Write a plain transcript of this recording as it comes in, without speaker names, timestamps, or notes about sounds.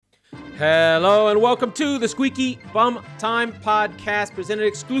Hello and welcome to the Squeaky Bum Time podcast, presented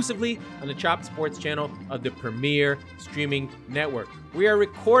exclusively on the Chopped Sports channel of the premier streaming network. We are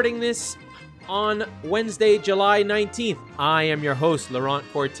recording this on Wednesday, July 19th. I am your host, Laurent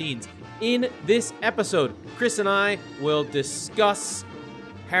Cortines. In this episode, Chris and I will discuss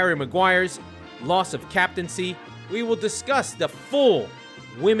Harry Maguire's loss of captaincy. We will discuss the full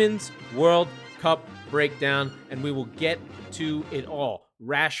Women's World Cup breakdown, and we will get to it all.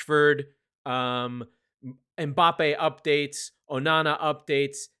 Rashford, Mbappe updates, Onana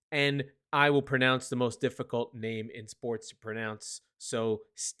updates, and I will pronounce the most difficult name in sports to pronounce, so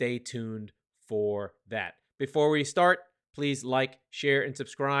stay tuned for that. Before we start, please like, share, and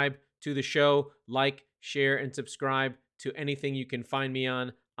subscribe to the show. Like, share, and subscribe to anything you can find me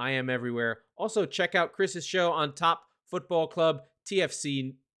on. I am everywhere. Also, check out Chris's show on Top Football Club,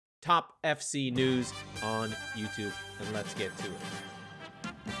 TFC, Top FC News on YouTube, and let's get to it.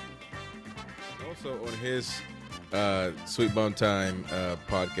 Also on his Sweet Bum Time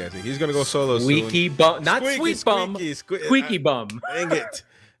podcast, he's gonna go solo Squeaky soon. Bum, not Sweet Bum, Squeaky Bum. Dang it!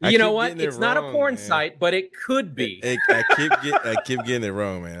 You know what? It's not a porn site, but it could be. I keep getting it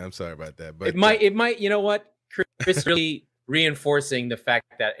wrong, man. I'm sorry about that, but it might. You know what? Chris really reinforcing the fact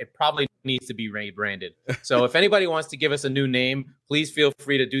that it probably needs to be rebranded. So if anybody wants to give us a new name, please feel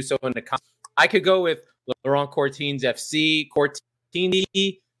free to do so in the comments. I could go with Laurent Cortines FC,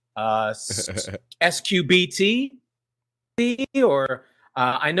 Cortini. SQBT, or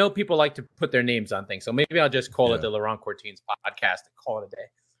I know people like to put their names on things, so maybe I'll just call it the Laurent Cortines podcast and call it a day.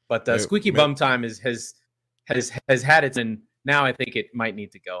 But Squeaky Bum Time has had its, and now I think it might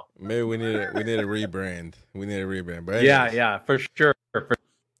need to go. Maybe we need a rebrand. We need a rebrand. But yeah, for sure.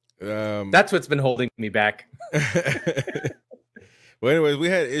 That's what's been holding me back. Well, anyways, we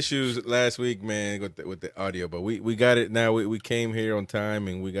had issues last week, man, with the audio, but we got it now. We came here on time,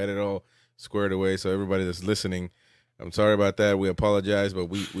 and we got it all squared away. So everybody that's listening, I'm sorry about that. We apologize, but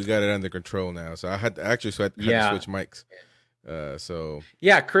we got it under control now. So I had to switch mics.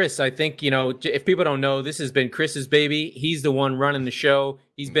 Yeah, Chris, I think, if people don't know, this has been Chris's baby. He's the one running the show.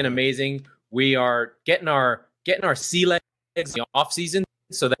 He's been amazing. We are getting our sea legs in the off season,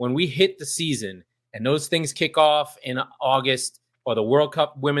 so that when we hit the season and those things kick off in August, or the World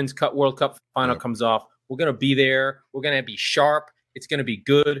Cup, Women's Cup, World Cup final comes off, we're going to be there. We're going to be sharp. It's going to be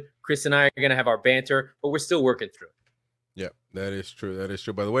good. Chris and I are going to have our banter, but we're still working through it. Yeah, that is true. That is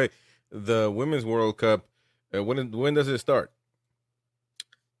true. By the way, the Women's World Cup, when does it start?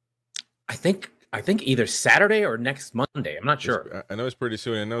 I think either Saturday or next Monday. I'm not sure. I know it's pretty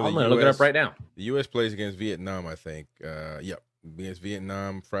soon. I know I'm going to look it up right now. The U.S. plays against Vietnam, I think. Against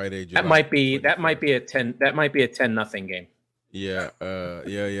Vietnam Friday. That might be a 10-0 game. Yeah.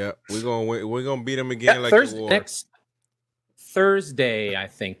 We're gonna beat them again next Thursday, I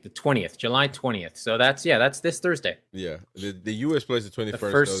think, the 20th, July 20th. So that's this Thursday. Yeah, the U.S. plays the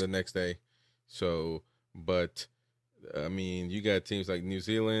 21st, the next day. So, but I mean, you got teams like New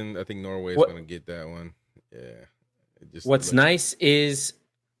Zealand. I think Norway is gonna get that one. Yeah. What's nice is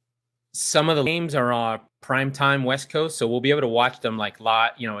some of the games are primetime West Coast, so we'll be able to watch them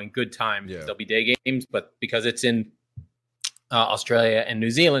in good time. Yeah. They'll be day games, but because it's in Australia and New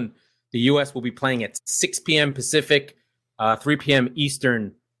Zealand, the U.S. will be playing at 6 p.m. Pacific, 3 p.m.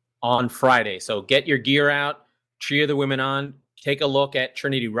 Eastern on Friday. So get your gear out, cheer the women on, take a look at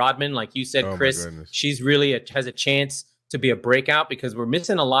Trinity Rodman. Like you said, Chris, she's really has a chance to be a breakout because we're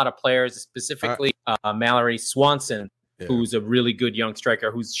missing a lot of players, specifically Mallory Swanson, who's a really good young striker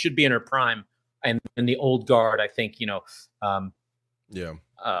who should be in her prime. And in the old guard, I think, have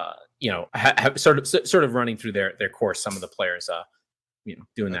sort of running through their course. Some of the players,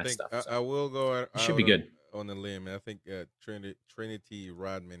 doing that stuff. So I will go. It should be good on the limb. I think Trinity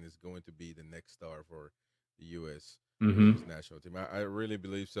Rodman is going to be the next star for the U.S. National team. I really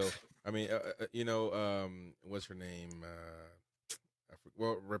believe so. I mean, what's her name?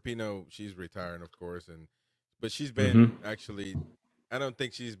 Rapinoe. She's retiring, of course, but she's been actually. I don't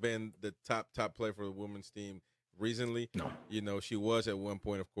think she's been the top player for the women's team recently. No. She was at one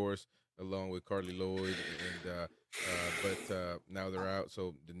point, of course, along with Carly Lloyd, but now they're out.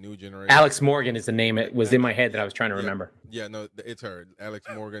 So the new generation. Alex Morgan is the name. It was in my head that I was trying to remember. Yeah, no, it's her, Alex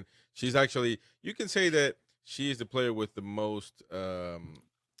Morgan. She's actually, you can say that she is the player with the most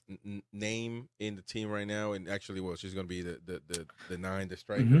name in the team right now, and actually, she's going to be the 9, the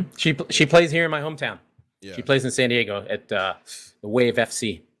striker. She plays here in my hometown. Yeah. She plays in San Diego at the Wave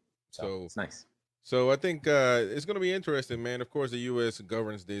FC. So it's nice. So I think it's going to be interesting, man. Of course, the U.S.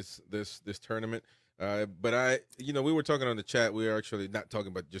 governs this tournament. But we were talking on the chat. We are actually not talking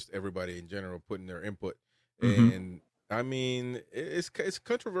about just everybody in general putting their input. And I mean, it's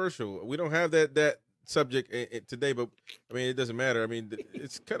controversial. We don't have that subject today, but I mean, it doesn't matter. I mean,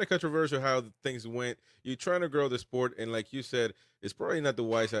 it's kind of controversial how things went. You're trying to grow the sport, and like you said, it's probably not a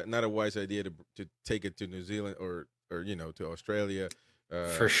wise idea to take it to New Zealand or to Australia,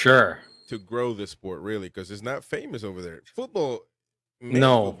 For sure. to grow the sport really, because it's not famous over there. Football, men's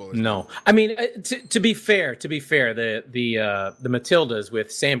No, football is no. famous. I mean, to be fair, the Matildas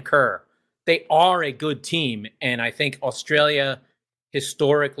with Sam Kerr, they are a good team, and I think Australia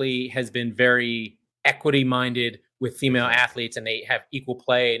historically has been very equity minded with female athletes, and they have equal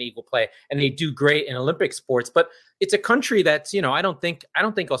play, and they do great in Olympic sports. But it's a country that's, I don't think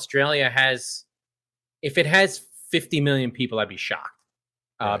Australia has. If it has 50 million people, I'd be shocked.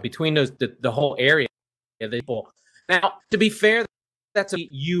 Between those, the whole area, people. Now, to be fair, that's a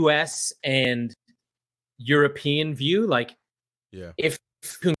U.S. and European view. Like, if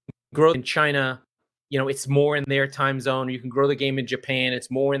you can grow in China, it's more in their time zone. You can grow the game in Japan, it's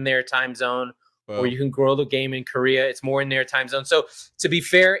more in their time zone. Or you can grow the game in Korea, it's more in their time zone. So, to be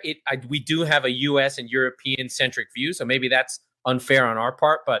fair, we do have a U.S. and European centric view. So maybe that's unfair on our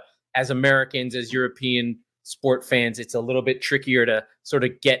part. But as Americans, as European sport fans, it's a little bit trickier to sort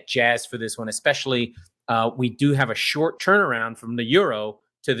of get jazzed for this one, especially. We do have a short turnaround from the Euro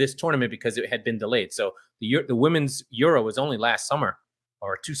to this tournament because it had been delayed. So the women's Euro was only last summer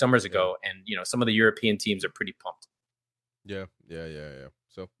or 2 summers ago, and some of the European teams are pretty pumped. Yeah.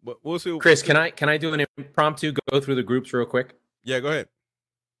 So we'll see. Chris, can I do an impromptu go through the groups real quick? Yeah, go ahead.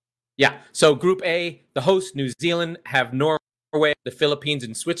 Yeah. So Group A, the host New Zealand have Norway, the Philippines,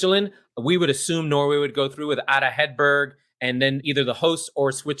 and Switzerland. We would assume Norway would go through with Ada Hedberg, and then either the host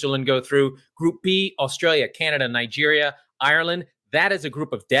or Switzerland go through. Group B, Australia, Canada, Nigeria, Ireland. That is a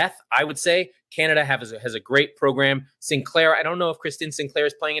group of death, I would say. Canada has a great program. Sinclair, I don't know if Christine Sinclair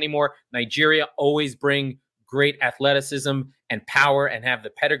is playing anymore. Nigeria always bring great athleticism and power and have the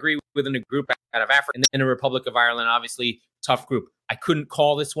pedigree within a group out of Africa. And then the Republic of Ireland, obviously, tough group. I couldn't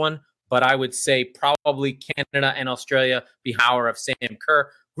call this one, but I would say probably Canada and Australia be power of Sam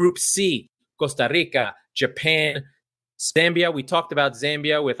Kerr. Group C, Costa Rica, Japan, Zambia. We talked about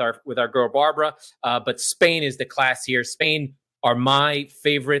Zambia with our girl Barbara, but Spain is the class here. Spain are my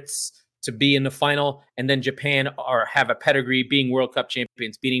favorites to be in the final, and then Japan have a pedigree, being World Cup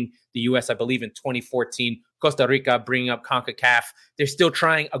champions, beating the U.S. I believe in 2014. Costa Rica bringing up CONCACAF. They're still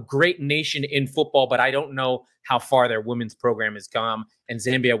trying, a great nation in football, but I don't know how far their women's program has come. And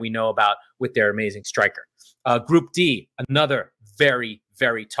Zambia we know about with their amazing striker. Group D, another very,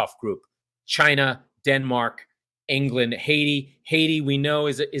 very tough group. China, Denmark, England, Haiti. Haiti, we know,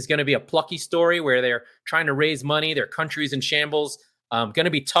 is going to be a plucky story where they're trying to raise money. Their country's in shambles. Going to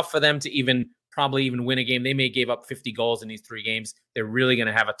be tough for them to probably even win a game. They may give up 50 goals in these 3 games. They're really going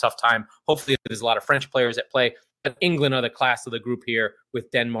to have a tough time. Hopefully, there's a lot of French players at play. But England are the class of the group here with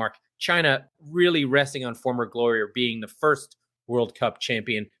Denmark. China really resting on former glory, or being the first World Cup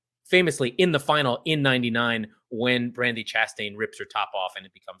champion, famously in the final in '99 when Brandy Chastain rips her top off and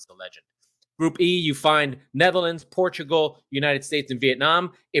it becomes the legend. Group E, you find Netherlands, Portugal, United States, and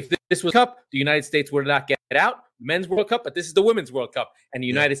Vietnam. If this was Cup, the United States would not get out. Men's World Cup, but this is the Women's World Cup, and the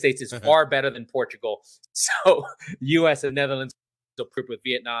United States is far better than Portugal. So U.S. and Netherlands will prove with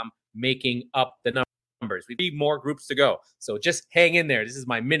Vietnam making up the numbers. We need more groups to go, so just hang in there. This is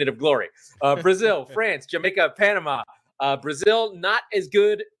my minute of glory. Brazil, France, Jamaica, Panama. Brazil not as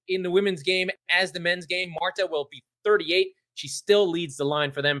good in the women's game as the men's game. Marta will be 38. She still leads the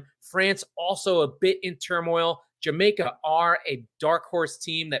line for them. France also a bit in turmoil. Jamaica are a dark horse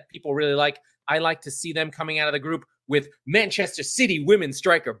team that people really like. I like to see them coming out of the group with Manchester City women's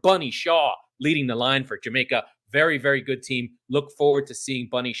striker Bunny Shaw leading the line for Jamaica. Very, very good team. Look forward to seeing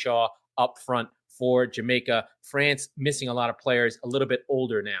Bunny Shaw up front for Jamaica. France missing a lot of players, a little bit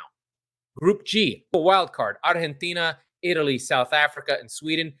older now. Group G, wild card, Argentina, Italy, South Africa, and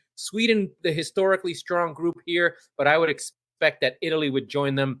Sweden. Sweden, the historically strong group here, but I would expect that Italy would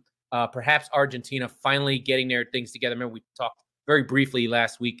join them. Perhaps Argentina finally getting their things together. Remember, we talked very briefly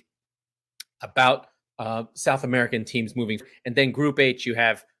last week about South American teams moving. And then Group H, you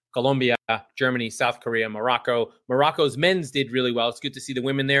have Colombia, Germany, South Korea, Morocco. Morocco's men's did really well. It's good to see the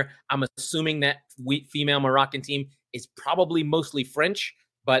women there. I'm assuming that female Moroccan team is probably mostly French,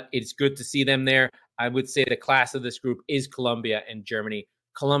 but it's good to see them there. I would say the class of this group is Colombia and Germany.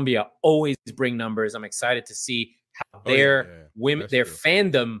 Colombia always bring numbers. I'm excited to see how their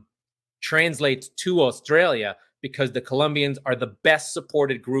fandom translates to Australia, because the Colombians are the best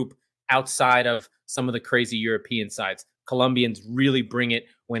supported group outside of some of the crazy European sides. Colombians really bring it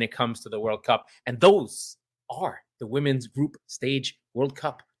when it comes to the World Cup. And those are the women's group stage World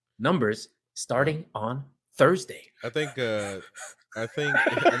Cup numbers starting on Thursday. I think I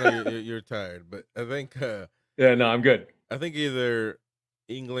know you're tired, but I think yeah, no, I'm good. I think either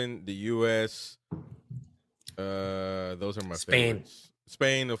England, the U.S. Those are my favorites.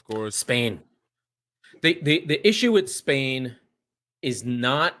 Spain, of course. Spain. The issue with Spain is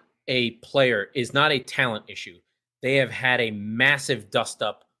not a talent issue. They have had a massive dust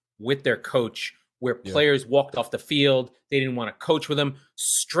up with their coach where players walked off the field. They didn't want to coach with them.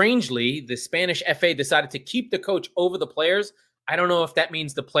 Strangely, the Spanish FA decided to keep the coach over the players. I don't know if that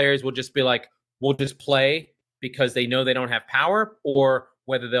means the players will just be like, we'll just play because they know they don't have power, or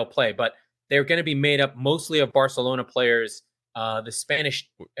whether they'll play. But they're going to be made up mostly of Barcelona players. The Spanish,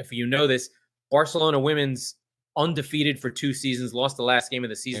 if you know this, Barcelona women's undefeated for 2 seasons, lost the last game of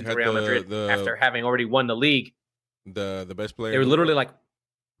the season to Real Madrid after having already won the league. The best player. They were literally like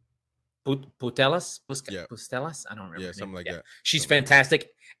Putellas? Pustellas? I don't remember. Yeah, something like that. She's fantastic.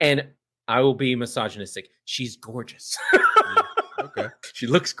 And I will be misogynistic. She's gorgeous. Okay. She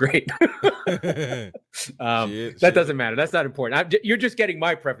looks great. That doesn't matter. That's not important. You're just getting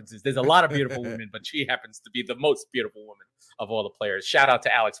my preferences. There's a lot of beautiful women, but she happens to be the most beautiful woman of all the players. Shout out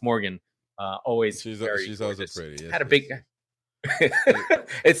to Alex Morgan. Always she's gorgeous. also pretty. Yes, Had a big.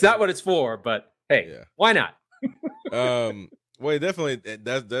 It's not what it's for, but hey, why not? Well, definitely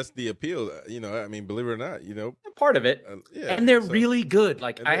that's the appeal. I mean, believe it or not, part of it. And they're really good.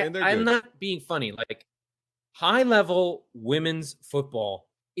 Like I'm good. not being funny. Like high level women's football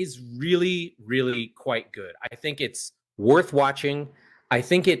is really, really quite good. I think it's worth watching. I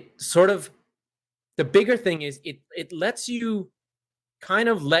think it sort of, the bigger thing is it lets you kind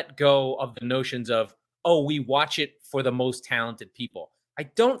of let go of the notions of, oh, we watch it for the most talented people. I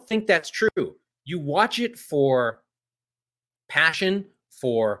don't think that's true. You watch it for passion,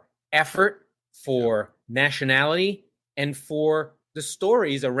 for effort, for nationality, and for the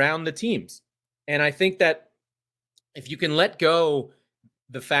stories around the teams. And I think that if you can let go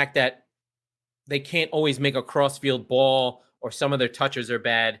the fact that they can't always make a cross-field ball, or some of their touches are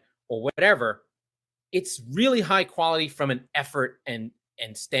bad, or whatever, it's really high quality from an effort and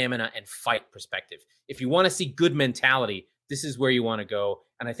stamina and fight perspective. If you want to see good mentality, this is where you want to go.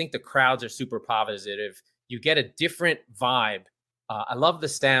 And I think the crowds are super positive. You get a different vibe. I love the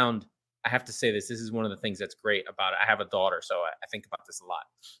sound. I have to say this is one of the things that's great about it. I have a daughter, so I think about this a lot.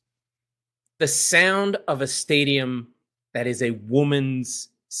 The sound of a stadium that is a woman's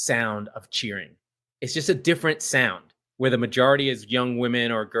sound of cheering. It's just a different sound where the majority is young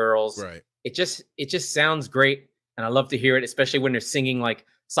women or girls. Right. It just sounds great. And I love to hear it, especially when they're singing like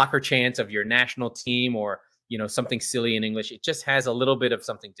soccer chants of your national team, or, something silly in English. It just has a little bit of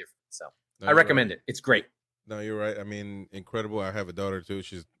something different. So I recommend it. It's great. No, you're right. I mean, incredible. I have a daughter too.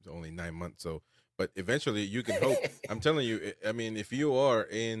 She's only 9 months. So, but eventually you can hope. I'm telling you, I mean, if you are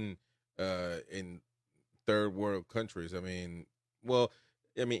in third world countries, India's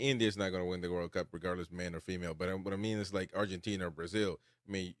not going to win the World Cup regardless, man or female. But what I mean is like Argentina or Brazil.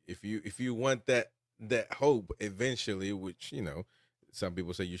 I mean, if you want that hope eventually, which, some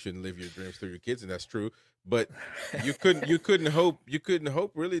people say you shouldn't live your dreams through your kids, and that's true. But you couldn't hope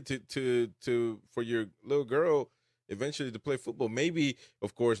really to for your little girl eventually to play football. Maybe,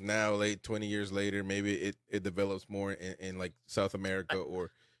 of course, now 20 years later, maybe it develops more in like South America,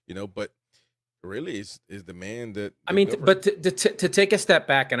 or but really is the man that but to take a step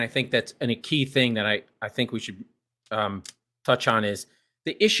back, and I think that's a key thing that I think we should touch on is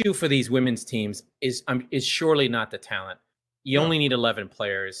the issue for these women's teams is surely not the talent. You only need 11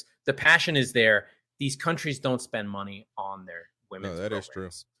 players. The passion is there. These countries don't spend money on their women's programs. Is true.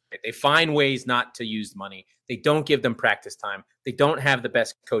 They find ways not to use money. They don't give them practice time. They don't have the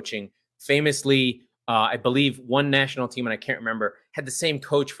best coaching. Famously, I believe one national team, and I can't remember, had the same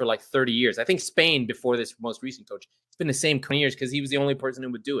coach for like 30 years. I think Spain, before this most recent coach, it's been the same 20 years because he was the only person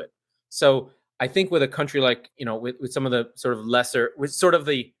who would do it. So I think with a country like, with some of the sort of lesser, with sort of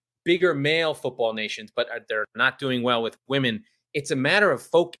the bigger male football nations, but they're not doing well with women, it's a matter of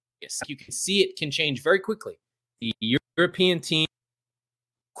focus. You can see it can change very quickly. The European team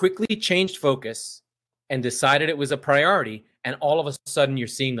quickly changed focus and decided it was a priority, and all of a sudden you're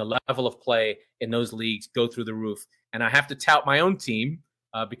seeing the level of play in those leagues go through the roof. And I have to tout my own team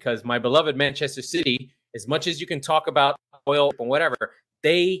because my beloved Manchester City, as much as you can talk about oil and whatever,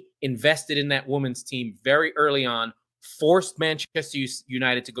 they invested in that women's team very early on, forced Manchester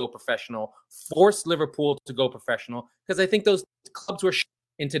United to go professional, forced Liverpool to go professional, because I think those clubs were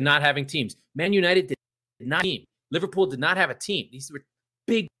into not having teams. Man United did not have a team. Liverpool did not have a team. These were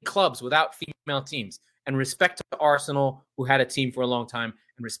big clubs without female teams. And respect to Arsenal, who had a team for a long time,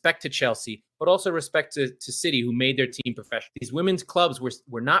 and respect to Chelsea, but also respect to City, who made their team professional. These women's clubs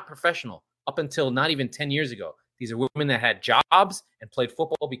were not professional. up until not even 10 years ago. These are women that had jobs and played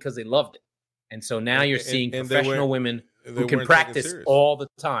football because they loved it. And so now you're seeing professional women who can practice all the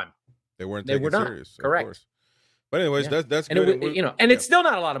time. They weren't taken serious. Correct. Of course. But anyways, that's and good. And it's still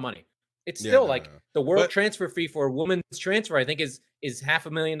not a lot of money. It's still the world transfer fee for a woman's transfer, I think, is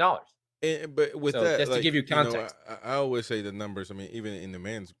 $500,000. But with that, just to give you context, I always say the numbers. I mean, even in the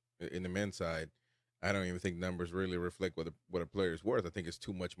men's side, I don't even think numbers really reflect what a player is worth. I think it's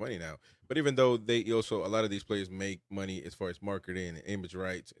too much money now. But even though a lot of these players make money as far as marketing and image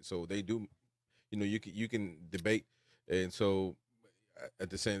rights, so they do. You can debate, and so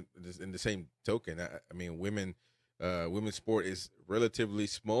in the same token, I mean, women's sport is relatively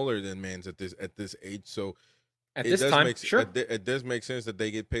smaller than men's at this age. So at this time, sure, it does make sense that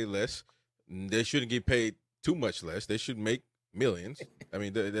they get paid less. They shouldn't get paid too much less. They should make millions. I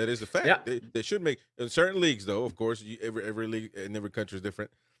mean, that is a fact. Yeah. They should make in certain leagues, though. Of course, every league in every country is different.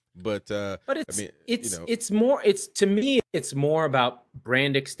 But it's more about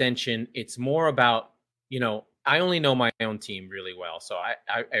brand extension. It's more about, I only know my own team really well, so I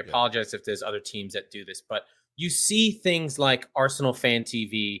apologize if there's other teams that do this, but you see things like Arsenal Fan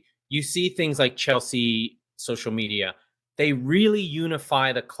TV, you see things like Chelsea social media. They really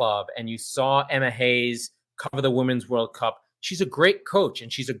unify the club, and you saw Emma Hayes cover the Women's World Cup. She's a great coach,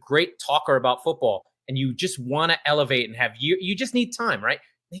 and she's a great talker about football, and you just want to elevate and have you just need time, right?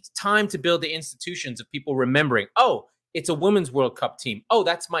 It takes time to build the institutions of people remembering, oh, it's a Women's World Cup team. Oh,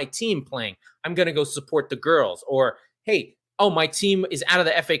 that's my team playing. I'm going to go support the girls. Or, hey, oh, my team is out of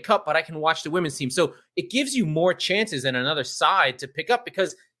the FA Cup, but I can watch the women's team. So it gives you more chances and another side to pick up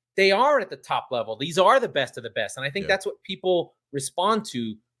because they are at the top level. These are the best of the best. And I think that's what people respond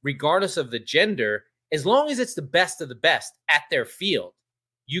to, regardless of the gender. As long as it's the best of the best at their field,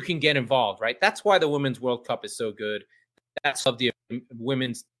 you can get involved, right? That's why the Women's World Cup is so good. That's why the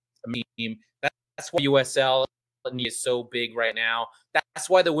women's team. That's why USL is so big right now. That's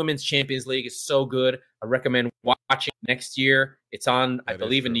why the Women's Champions League is so good. I recommend watching next year. It's on, I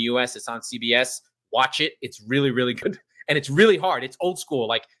believe in the US, it's on CBS. Watch it. It's really, really good. And it's really hard. It's old school.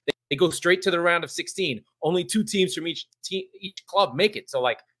 Like they go straight to the round of 16. Only 2 teams from each club make it. So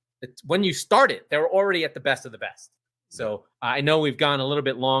when you start it, they're already at the best of the best. So I know we've gone a little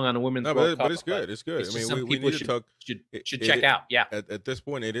bit long on a Women's World Cup. But it's good. It's good. I mean, we need to talk. Should check out. Yeah. At this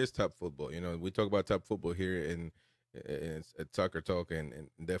point, it is top football. We talk about top football here at Soccer Talk, and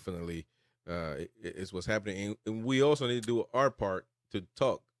definitely it's what's happening. And we also need to do our part to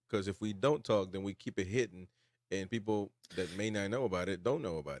talk, because if we don't talk, then we keep it hidden, and people that may not know about it don't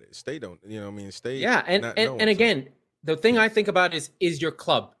know about it. Stay. Yeah, and again, the thing I think about is your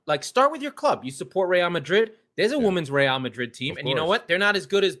club. Like, start with your club. You support Real Madrid. There's a women's Real Madrid team, and you know what? They're not as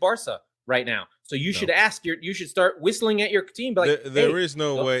good as Barca right now. So you should you should start whistling at your team. Like, there is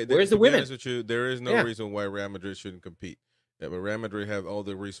no way. Where's the women? With you, there is no reason why Real Madrid shouldn't compete. But Real Madrid have all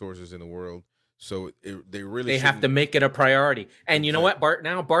the resources in the world, so they have to make it a priority. And you know what?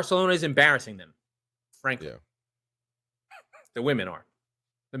 Now Barcelona is embarrassing them. Frankly, the women are.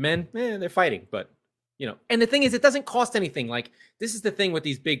 The men, they're fighting, but. And the thing is, it doesn't cost anything. Like, this is the thing with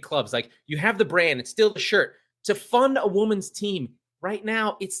these big clubs. Like, you have the brand, it's still the shirt. To fund a women's team right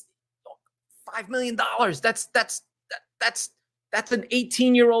now, it's $5 million. That's an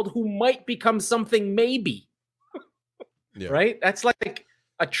 18-year-old who might become something, maybe. Right? That's like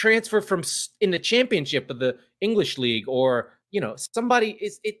a transfer from in the championship of the English league, or somebody.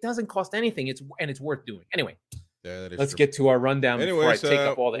 It doesn't cost anything. It's worth doing. Anyway, let's get to our rundown before I take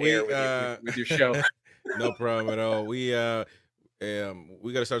up all the air with your show. No problem at all. We got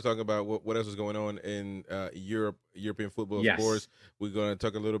to start talking about what else is going on in European football. Of course, we're going to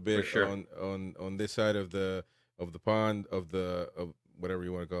talk a little bit on this side of the pond of whatever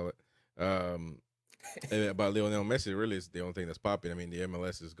you want to call it. About Lionel Messi, really is the only thing that's popping. I mean, the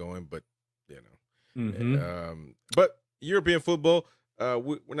MLS is going, but but European football.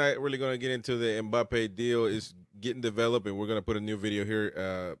 We're not really going to get into the Mbappe deal. It's getting developed, and we're going to put a new video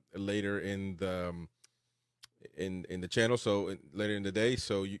here later in the channel. So later in the day,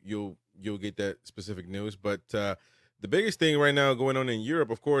 so you'll get that specific news. But the biggest thing right now going on in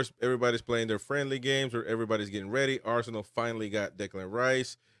Europe, of course, everybody's playing their friendly games, or everybody's getting ready. Arsenal finally got Declan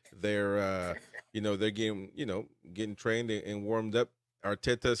Rice. They're they're getting trained and warmed up.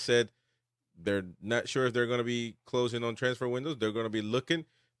 Arteta said they're not sure if they're going to be closing on transfer windows. They're going to be looking,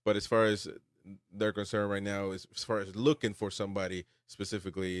 but as far as they're concerned right now, as far as looking for somebody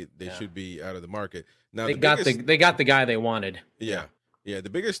specifically, they should be out of the market. Now they got the guy they wanted. Yeah. The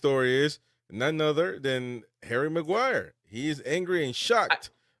biggest story is none other than Harry Maguire. He is angry and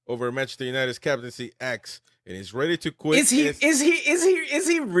shocked over Manchester United's captaincy acts, and he's ready to quit. Is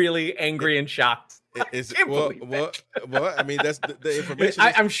he really angry and shocked? Well, I mean, that's the information.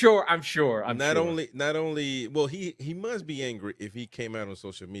 I'm sure. Not only. Well, he must be angry if he came out on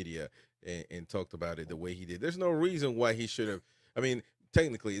social media and talked about it the way he did. There's no reason why he should have. I mean,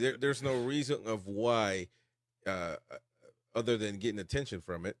 technically, there's no reason of why, other than getting attention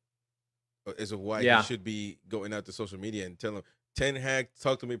from it, as of why he should be going out to social media and telling Ten Hag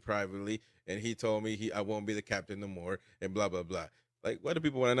talked to me privately, and he told me I won't be the captain no more, and blah blah blah. Like, why do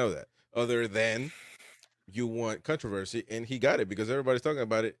people want to know that? Other than you want controversy, and he got it because everybody's talking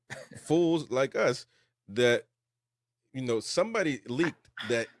about it. Fools like us that, somebody leaked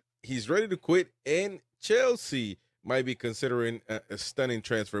that he's ready to quit, and Chelsea might be considering a stunning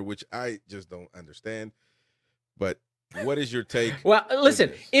transfer, which I just don't understand. But what is your take? Well,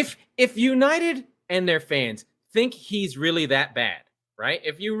 listen, if United and their fans think he's really that bad, right?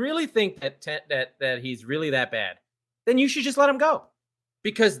 If you really think that he's really that bad, then you should just let him go.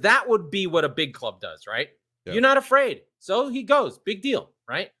 Because that would be what a big club does, right? Yeah. You're not afraid. So he goes. Big deal,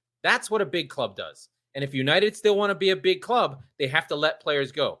 right? That's what a big club does. And if United still want to be a big club, they have to let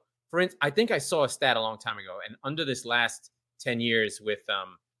players go. For instance, I think I saw a stat a long time ago, and under this last 10 years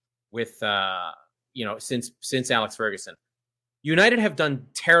since Alex Ferguson, United have done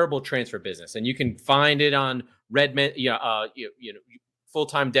terrible transfer business, and you can find it on Redmen,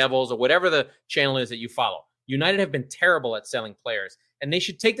 Full-Time Devils, or whatever the channel is that you follow. United have been terrible at selling players, and they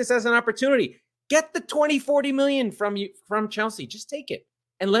should take this as an opportunity. Get the 20-40 million from Chelsea. Just take it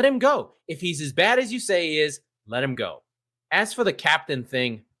and let him go. If he's as bad as you say he is, let him go. As for the captain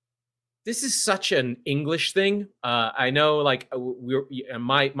thing, this is such an English thing. I know, like,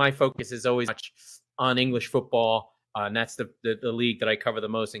 my focus is always much on English football, and that's the league that I cover the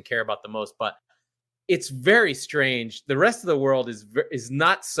most and care about the most. But it's very strange. The rest of the world is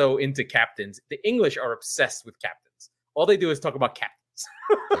not so into captains. The English are obsessed with captains. All they do is talk about captains.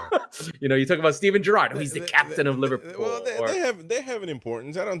 You talk about Steven Gerrard. He's the captain of Liverpool. Well, they have an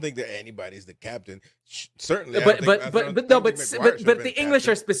importance. I don't think that anybody's the captain. Certainly, but the English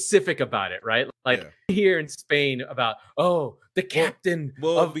are specific about it, right? Like here in Spain about the captain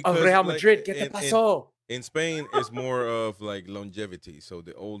of Real Madrid. Get the paso. In Spain, it's more of like longevity. So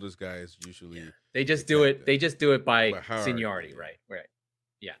the oldest guys usually they just do it. They just do it by seniority, right?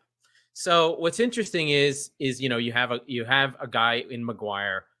 Yeah. So what's interesting is you have a guy in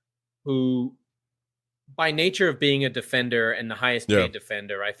Maguire who, by nature of being a defender and the highest paid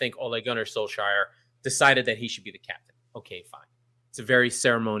defender, I think Ole Gunnar Solskjaer decided that he should be the captain. Okay, fine. It's a very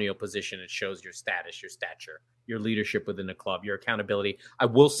ceremonial position. It shows your status, your stature, your leadership within the club, your accountability. I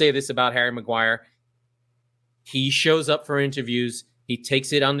will say this about Harry Maguire. He shows up for interviews. He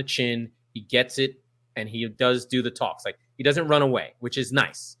takes it on the chin. He gets it, and he does do the talks. Like, he doesn't run away, which is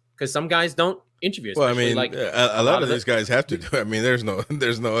nice because some guys don't interview. Well, I mean, like a lot of these guys have to do. I mean, there's no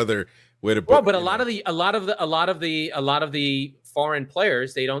other way to put. Well, but a lot of the foreign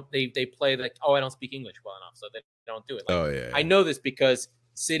players, they play like, I don't speak English well enough, so they don't do it. Like, I know this because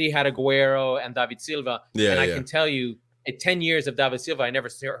City had Aguero and David Silva, and I can tell you, in 10 years of David Silva, I never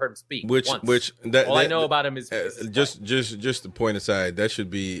heard him speak. All I know about him is just to point aside, that should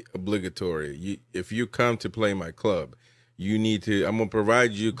be obligatory. If you come to play my club, you need to. I'm gonna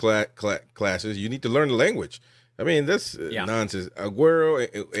provide you classes. You need to learn the language. I mean, that's nonsense. Aguero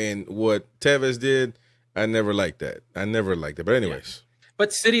and what Tevez did, I never liked that. But anyways,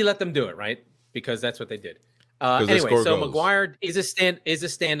 but City let them do it, right? Because that's what they did. Anyway, so Maguire is a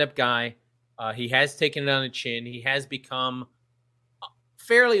stand-up guy. He has taken it on the chin. He has become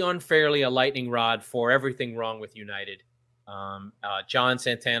fairly unfairly a lightning rod for everything wrong with United. John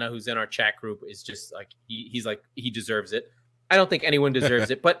Santana, who's in our chat group, is just like he deserves it. I don't think anyone deserves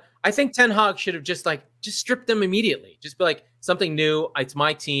it, but I think Ten Hag should have just stripped them immediately. Just be like, something new. It's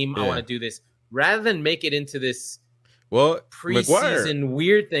my team. I want to do this, rather than make it into this preseason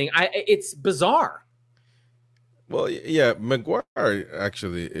weird thing. It's bizarre. Well, yeah, Maguire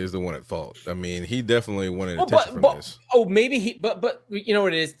actually is the one at fault. I mean, he definitely wanted attention from this. Maybe but you know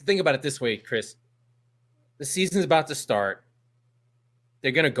what it is? Think about it this way, Chris. The season's about to start.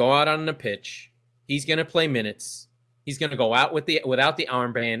 They're going to go out on the pitch. He's going to play minutes. He's going to go out without the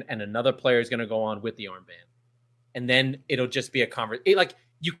armband, and another player is going to go on with the armband. And then it'll just be a conversation. Like,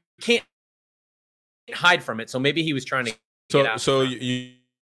 you can't hide from it. So maybe he was trying to get out. So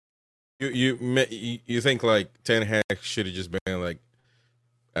You think like Ten Hag should have just been like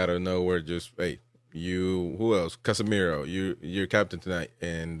out of nowhere, just who else? Casemiro, you're captain tonight,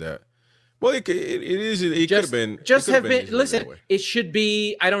 and it could have been. Listen, it should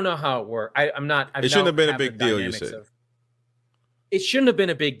be. I don't know how it worked. I'm not. It shouldn't have been a big deal. You said. it shouldn't have been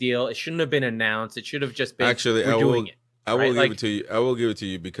a big deal. It shouldn't have been announced. It should have just been actually we're doing it. I will give it to you. I will give it to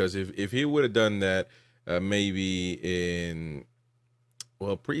you because if he would have done that, maybe in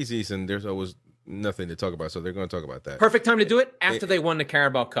preseason, there's always nothing to talk about, so they're going to talk about that. Perfect time to do it after they won the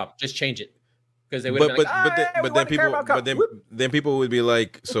Carabao Cup. Just change it because they would have then people would be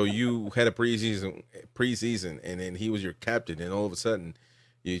like, so you had a preseason, and then he was your captain, and all of a sudden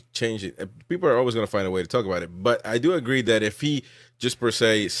you change it. People are always going to find a way to talk about it. But I do agree that if he just per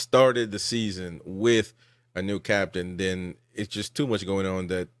se started the season with a new captain, then it's just too much going on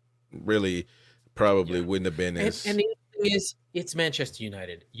that really probably wouldn't have been as. And the thing is, it's Manchester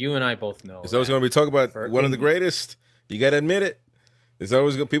United. You and I both know. It's always going to be talking about one of the greatest. You got to admit it. It's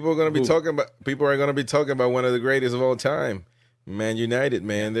always people are going to be talking about. People are going to be talking about one of the greatest of all time. Man United,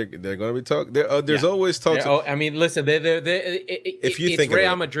 man, they're going to be talking. There's always talks. I mean, listen, if you think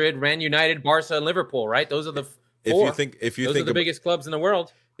Real Madrid, Man United, Barca, and Liverpool, right? Those are the four. If you those think are the biggest clubs in the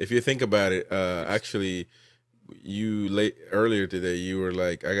world. If you think about it, actually, earlier today, you were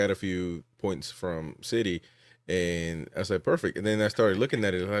like, I got a few points from City, and I was like, perfect. And then I started looking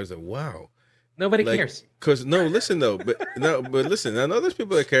at it, and I was like, wow. Nobody cares. Because listen though, but listen. I know there's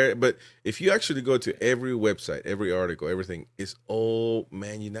people that care, but if you actually go to every website, every article, everything, it's all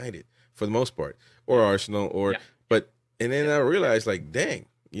Man United for the most part, or Arsenal, and then I realized, like, dang,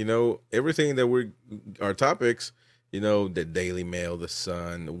 everything that our topics, the Daily Mail, the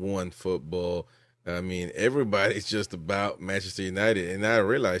Sun, One Football. I mean, everybody's just about Manchester United, and I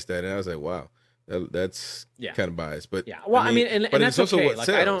realized that, and I was like, wow. That's kind of biased, but and that's okay. Like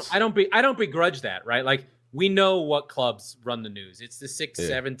I don't begrudge that, right? Like we know what clubs run the news. It's the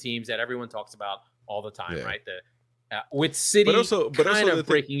 6-7 teams that everyone talks about all the time, right? With City kind of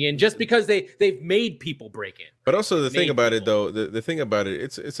breaking in just because they've made people break in. But also the thing about it, though, the thing about it,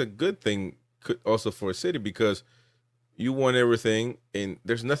 it's a good thing also for City because you won everything, and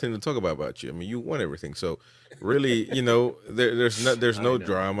there's nothing to talk about you. I mean, you won everything. So, really, there's no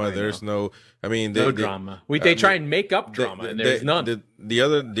drama. There's no. I mean, no drama. They try and make up drama, and there's none.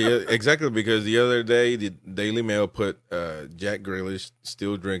 Exactly because the other day the Daily Mail put Jack Grealish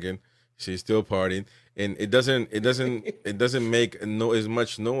still drinking, she's still partying, and it doesn't make as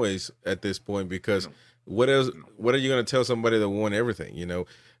much noise at this point because what else? What are you going to tell somebody that won everything?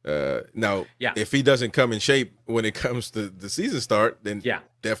 If he doesn't come in shape when it comes to the season start, then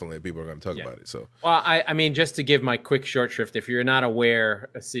definitely people are going to talk about it. So, well, I mean, just to give my quick short shrift, if you're not aware,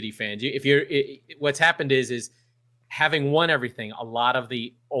 City fans, what's happened is having won everything, a lot of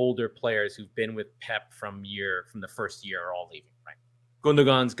the older players who've been with Pep from the first year are all leaving. Right,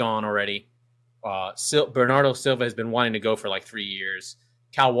 Gundogan's gone already. Bernardo Silva has been wanting to go for like 3 years.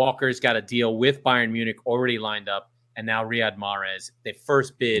 Kyle Walker's got a deal with Bayern Munich already lined up. And now Riyad Mahrez, the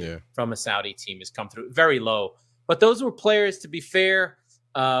first bid from a Saudi team, has come through very low. But those were players, to be fair.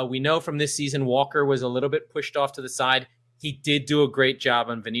 We know from this season, Walker was a little bit pushed off to the side. He did do a great job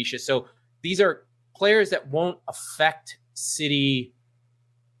on Vinicius. So these are players that won't affect City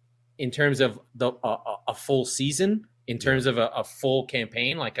in terms of a full season, in terms of a full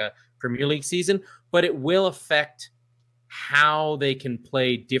campaign, like a Premier League season. But it will affect how they can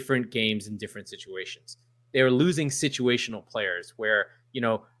play different games in different situations. They're losing situational players where,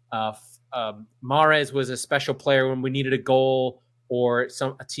 Mahrez was a special player when we needed a goal or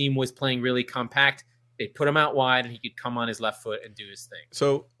a team was playing really compact. They put him out wide and he could come on his left foot and do his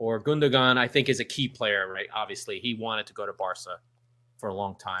thing. Or Gundogan, I think, is a key player, right? Obviously, he wanted to go to Barca for a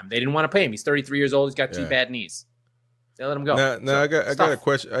long time. They didn't want to pay him. He's 33 years old. He's got 2 bad knees. They let him go. Now I got a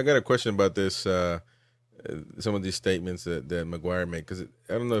question. I got a question about this. Some of these statements that Maguire made, because I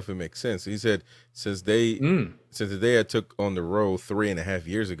don't know if it makes sense. He said since the day I took on the role 3.5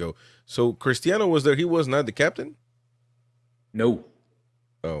 years ago. So Cristiano was there. He was not the captain. No.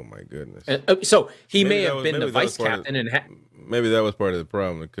 Oh my goodness. So he may have been the vice captain, and maybe that was part of the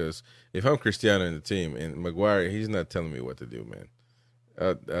problem. Because if I'm Cristiano in the team and Maguire, he's not telling me what to do,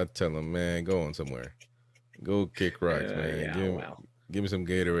 man. I tell him, man, go on somewhere, go kick rocks, man. Give me some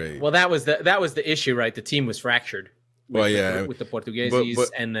Gatorade. Well, that was the issue, right? The team was fractured. With the Portuguese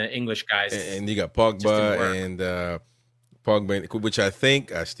and the English guys. And you got Pogba and Pogba, which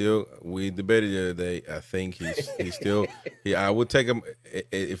we debated the other day. I think he's still. I would take him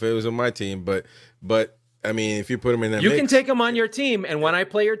if it was on my team, but I mean, if you put him in that, you can take him on your team, and when I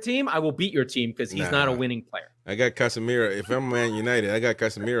play your team, I will beat your team because he's not a winning player. I got Casemiro. If I'm Man United, I got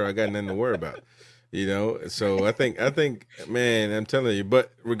Casemiro. I got nothing to worry about. So I think, man, I'm telling you.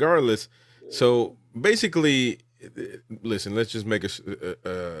 But regardless, so basically, listen. Let's just make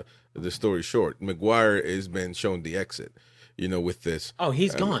the story short. Maguire has been shown the exit. with this. Oh,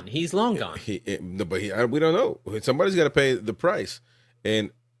 he's gone. He's long gone. We don't know. Somebody's got to pay the price.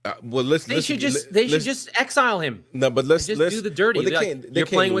 And they should just exile him. No, but let's do the dirty. Well, you're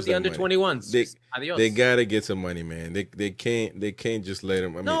playing with the under 21s. They gotta get some money, man. They can't just let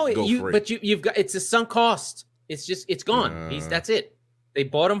him. Go free. But you've got, it's a sunk cost. It's gone. That's it. They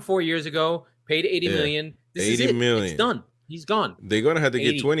bought him 4 years ago. Paid $80 million. This is it. It's done. He's gone. They're gonna have to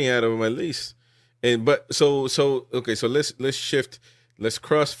get 20 out of him at least. So let's shift. Let's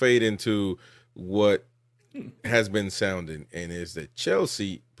crossfade into what has been sounding, and is that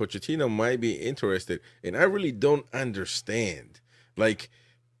Chelsea, Pochettino might be interested, and I really don't understand. Like,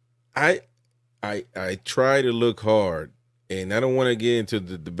 I try to look hard, and I don't want to get into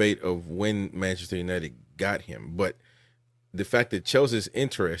the debate of when Manchester United got him, but the fact that Chelsea's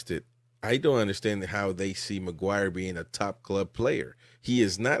interested, I don't understand how they see Maguire being a top club player. He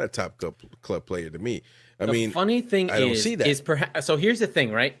is not a top club player to me. The funny thing I don't see that. Is perhaps, so here's the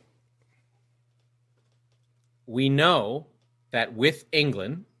thing, right? We know that with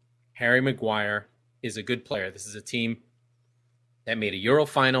England, Harry Maguire is a good player. This is a team that made a Euro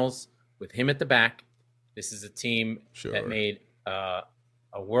finals with him at the back. This is a team that made a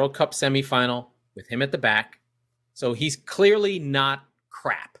World Cup semifinal with him at the back. So he's clearly not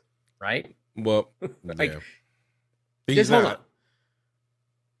crap, right? Well, hold on.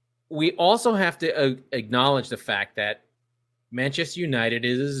 We also have to acknowledge the fact that Manchester United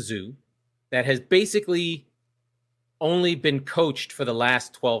is a zoo that has basically only been coached for the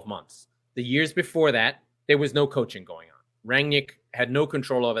last 12 months. The years before that, there was no coaching going on. Rangnick had no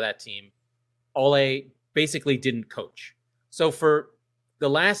control over that team. Ole basically didn't coach. So for the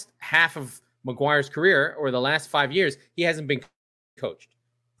last half of Maguire's career, or the last 5 years, he hasn't been coached.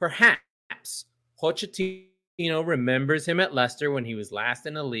 Perhaps Pochettino remembers him at Leicester when he was last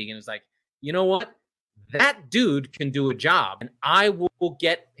in the league and is like, you know what? That dude can do a job, and I will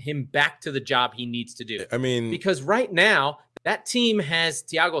get him back to the job he needs to do. Because right now, that team has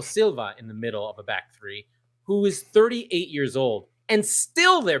Thiago Silva in the middle of a back three, who is 38 years old and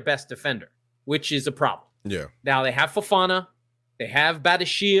still their best defender, which is a problem. Yeah. Now they have Fofana, they have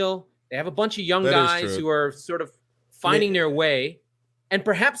Badiashile, they have a bunch of young guys who are sort of finding their way, and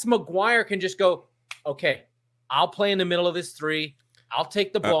perhaps Maguire can just go, okay, I'll play in the middle of this three, I'll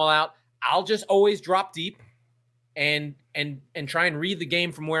take the ball out, I'll just always drop deep and try and read the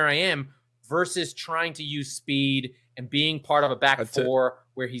game from where I am, versus trying to use speed and being part of a back four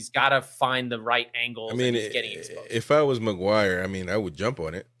where he's got to find the right angles. And he's getting exposed. If I was Maguire, I would jump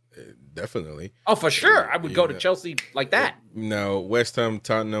on it. Definitely. Oh, for sure. I would go to Chelsea like that. Now, West Ham,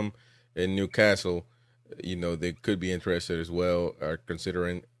 Tottenham, and Newcastle, they could be interested as well, are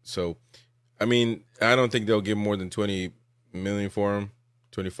considering. So, I don't think they'll give more than 20 million for him.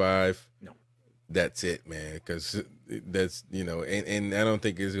 25. No. That's it, man, because that's, and I don't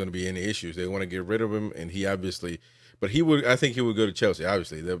think there's going to be any issues. They want to get rid of him, and he obviously, but I think he would go to Chelsea,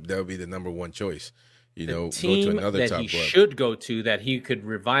 obviously. That would be the number one choice, the team go to another that top he club. Should go to, that he could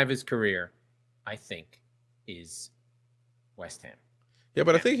revive his career, I think, is West Ham. Yeah,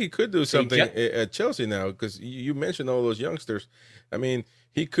 but I think he could do something at Chelsea now, because you mentioned all those youngsters.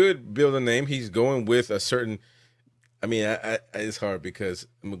 He could build a name. He's going with a certain, it's hard because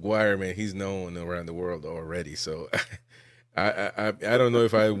Maguire, man, he's known around the world already. So I don't know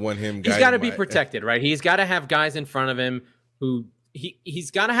if I want him. He's got to be protected, right? He's got to have guys in front of him who he's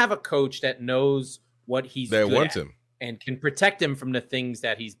got to have a coach that knows what he's good wants at him and can protect him from the things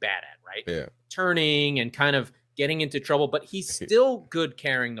that he's bad at, right? Yeah, turning and kind of getting into trouble, but he's still good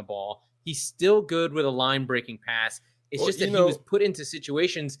carrying the ball. He's still good with a line breaking pass. It's just that he was put into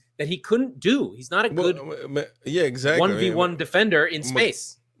situations that he couldn't do. He's not a good exactly 1v1 defender in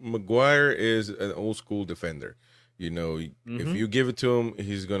space. Maguire is an old school defender. If you give it to him,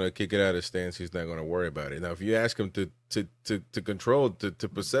 he's gonna kick it out of his stance. He's not gonna worry about it. Now, if you ask him to control, to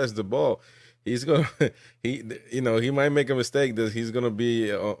possess the ball, he's gonna he might make a mistake that he's gonna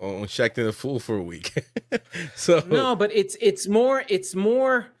be on Shackton a fool for a week. So no, but it's more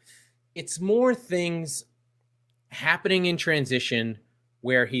things happening in transition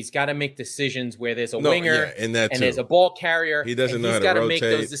where he's got to make decisions where there's a winger and there's a ball carrier. He doesn't know how he's to got to rotate.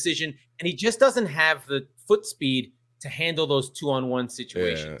 make those decisions, and he just doesn't have the foot speed to handle those 2-on-1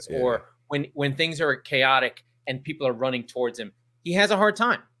 situations or when things are chaotic and people are running towards him. He has a hard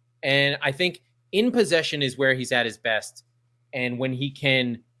time. And I think in possession is where he's at his best, and when he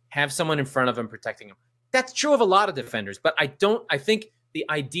can have someone in front of him protecting him. That's true of a lot of defenders, but I think the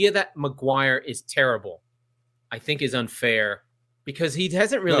idea that Maguire is terrible, I think, is unfair, because he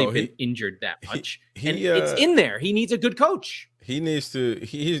hasn't really been injured that much. And it's in there. He needs a good coach. he needs to.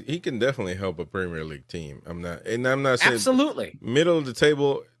 He can definitely help a Premier League team. I'm not saying Absolutely middle of the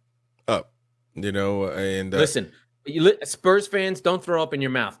table up. And listen, Spurs fans, don't throw up in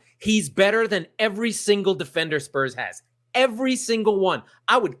your mouth. He's better than every single defender Spurs has. Every single one.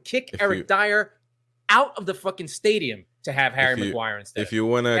 I would kick Eric Dyer out of the fucking stadium to have Harry Maguire instead. If you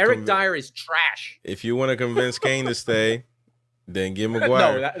want to, Eric Dyer is trash. If you want to convince Kane to stay, then give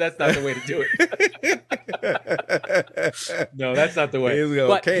Maguire. No, that's not the way to do it. No, that's not the way.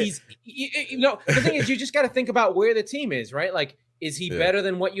 But the thing is, you just got to think about where the team is, right? Like, is he better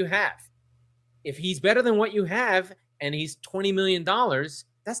than what you have? If he's better than what you have and he's $20 million,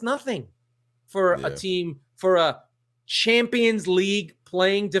 that's nothing for a team, for a Champions League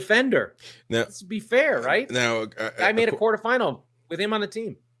playing defender. Now, let's be fair, right? Now, I made a quarterfinal with him on the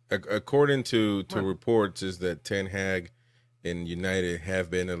team. According to reports, is that Ten Hag and United have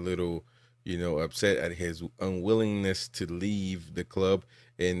been a little, upset at his unwillingness to leave the club,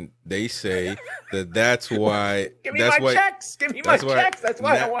 and they say that's why. Give me my checks. That's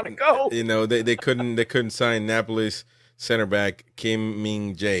why I want to go. They couldn't sign Napoli's center back Kim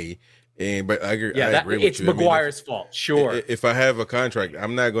Min Jae. But I agree with it's you. Maguire's fault. Sure. If I have a contract,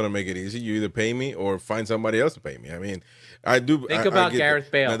 I'm not going to make it easy. You either pay me or find somebody else to pay me. I mean, I do. Think about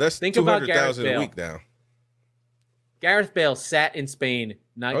Gareth Bale. Now, that's $200,000 a week now. Gareth Bale sat in Spain,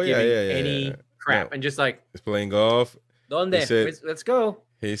 not giving any crap, and just like he's playing golf. Donde? Let's go.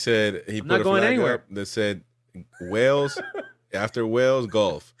 He said he put a flag up that said Wales after Wales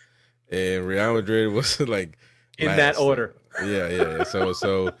golf, and Real Madrid was like in that order. Yeah.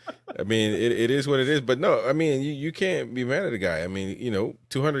 So I mean, it is what it is. But no, I mean, you can't be mad at the guy. I mean,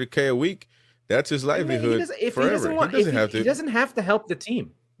 $200K a week, that's his livelihood forever. He doesn't have to help the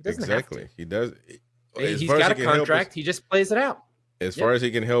team. Exactly. He does. He's got a contract. He just plays it out. As far as he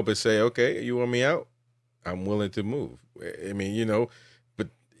can help is say, okay, you want me out? I'm willing to move. I mean, but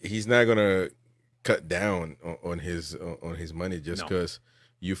he's not gonna cut down on his money just because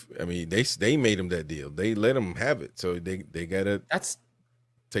they made him that deal. They let him have it, so they gotta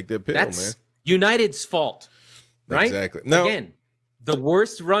take that pill, man. United's fault, right? Exactly. Now, again, the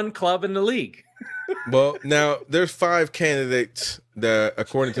worst run club in the league. Well, now there's 5 candidates that,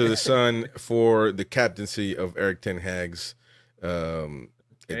 according to the Sun, for the captaincy of Eric Ten Hag's. Who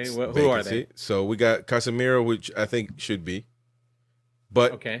are they? So we got Casemiro, which I think should be,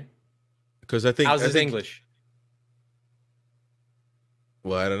 but because I think how's his English?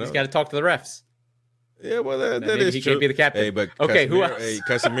 Well, I don't know. He's got to talk to the refs. Yeah, well, that is he true. Can't be the captain. Hey, but who else?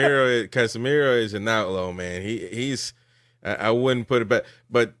 Casemiro is an outlaw, man. He's I wouldn't put it back,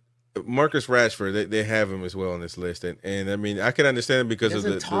 but Marcus Rashford, they have him as well on this list, and I mean, I can understand because of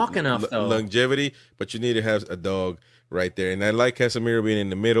the longevity, but you need to have a dog right there, and I like Casemiro being in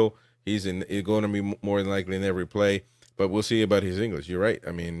the middle. He's going to be more than likely in every play, but we'll see about his English. You're right.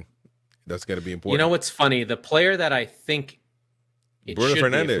 I mean, that's got to be important. You know what's funny? The player that I think Bruno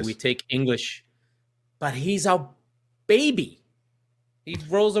Fernandes. Be if we take English, but he's a baby. He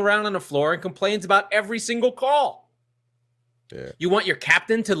rolls around on the floor and complains about every single call. Yeah. You want your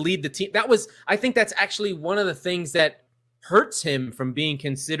captain to lead the team. I think that's actually one of the things that hurts him from being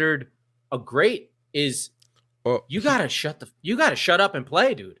considered a great is you gotta shut up and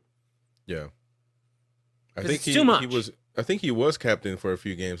play, dude. Yeah. I think too much. I think he was captain for a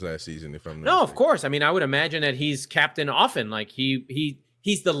few games last season, if I'm not mistaken. Of course. I mean, I would imagine that he's captain often. Like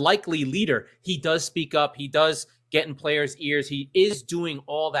he's the likely leader. He does speak up. He does get in players' ears. He is doing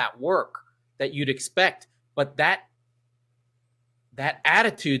all that work that you'd expect. But that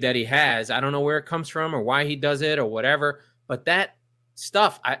attitude that he has, I don't know where it comes from or why he does it or whatever. But that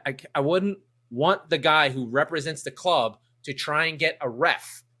stuff, I wouldn't want the guy who represents the club to try and get a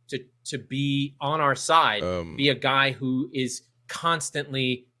ref to be on our side, be a guy who is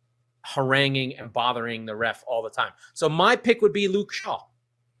constantly haranguing and bothering the ref all the time. So my pick would be Luke Shaw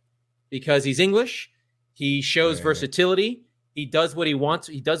because he's English. He shows versatility. He does what he wants.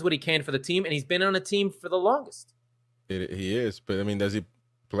 He does what he can for the team, and he's been on a team for the longest. He is, but I mean, does he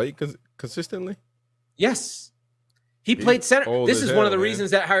play consistently? Yes. He played center. This is one of the reasons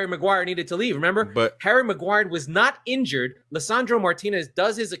that Harry Maguire needed to leave. Remember, but Harry Maguire was not injured. Lisandro Martinez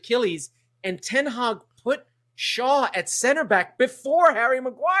does his Achilles, and Ten Hag put Shaw at center back before Harry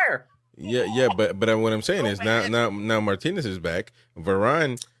Maguire. Yeah, but what I'm saying is now Martinez is back.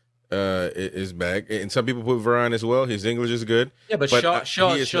 Varane is back, and some people put Varane as well. His English is good. Yeah, but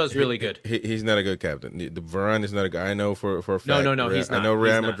Shaw's really good. He's not a good captain. The Varane is not a guy. I know for a fact. No, he's not. I know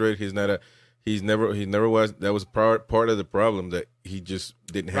Real Madrid. He's not a. He never was. That was part of the problem that he just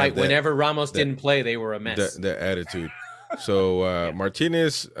didn't have. Right. Whenever Ramos didn't play, they were a mess. That attitude. So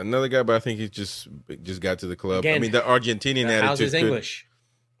Martinez, another guy, but I think he just got to the club. Again, I mean, the Argentinian attitude. How's his English?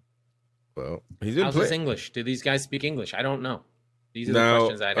 Well, he didn't How's play. his English? Do these guys speak English? I don't know. These are the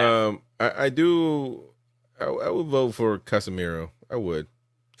questions I'd have. I do. I would vote for Casemiro. I would.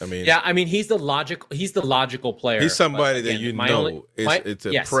 I mean, yeah. I mean, he's the logical player. He's somebody again, that you know. It's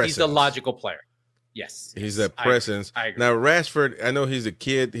a presence. He's the logical player. Yes, he's a presence. I agree. Now Rashford, I know he's a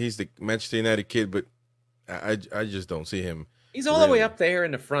kid. He's the Manchester United kid, but I just don't see him. He's all the way up there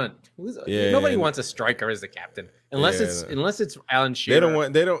in the front. Nobody wants a striker as the captain, unless it's Alan Shearer.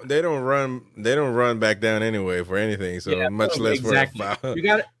 They don't run back down anyway for anything. So much less for a foul. You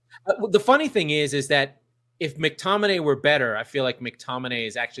got it. The funny thing is that if McTominay were better, I feel like McTominay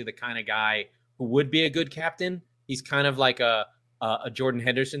is actually the kind of guy who would be a good captain. He's kind of like a Jordan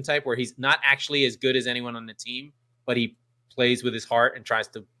Henderson type, where he's not actually as good as anyone on the team, but he plays with his heart and tries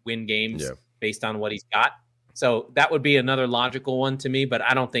to win games based on what he's got. So that would be another logical one to me, but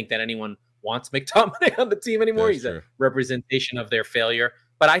I don't think that anyone wants McTominay on the team anymore. He's a representation of their failure.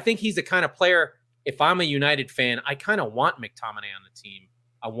 But I think he's the kind of player, if I'm a United fan, I kind of want McTominay on the team.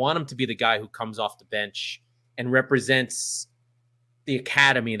 I want him to be the guy who comes off the bench and represents the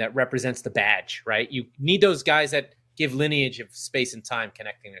academy, that represents the badge, right? You need those guys that give lineage of space and time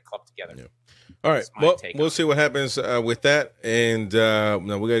connecting the club together. Yeah. All right. Well, we'll see what happens with that. And now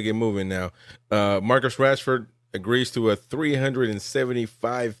we got to get moving now. Marcus Rashford agrees to a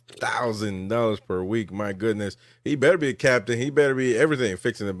 $375,000 per week. My goodness. He better be a captain. He better be everything,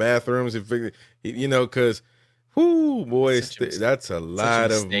 fixing the bathrooms. Because, that's a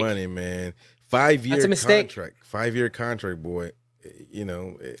lot of money, man. 5-year contract. 5-year contract, boy.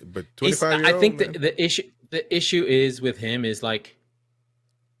 But 25-year-old. I think the issue is with him is like,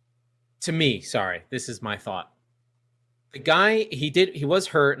 to me, sorry, this is my thought. The guy, he was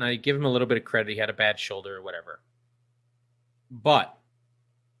hurt, and I give him a little bit of credit. He had a bad shoulder or whatever. But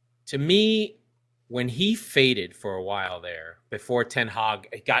to me, when he faded for a while there, before Ten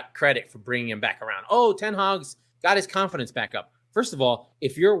Hag got credit for bringing him back around. Oh, Ten Hag's got his confidence back up. First of all,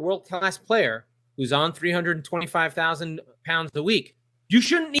 if you're a world-class player who's on £325,000 a week, you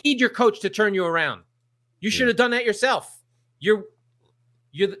shouldn't need your coach to turn you around. You should have done that yourself. You're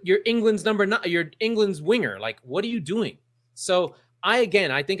England's you're England's winger. Like, what are you doing? So I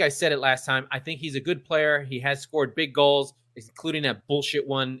think I said it last time. I think he's a good player. He has scored big goals, including that bullshit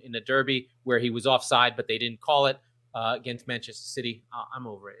one in the Derby where he was offside, but they didn't call it against Manchester City. I'm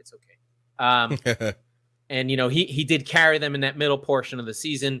over it. It's okay. And he did carry them in that middle portion of the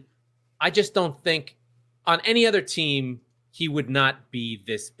season. I just don't think on any other team he would not be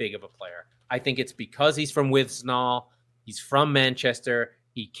this big of a player. I think it's because he's from Withnall. He's from Manchester.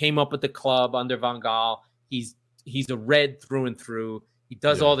 He came up with the club under Van Gaal. He's a Red through and through. He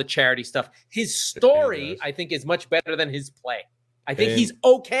does all the charity stuff. His story, I think, is much better than his play. I think he's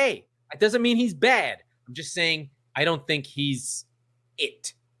okay. It doesn't mean he's bad. I'm just saying I don't think he's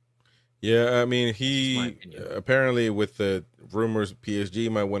it. Yeah, I mean, he apparently with the rumors PSG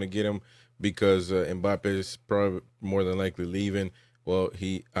might want to get him because Mbappe is probably more than likely leaving. Well,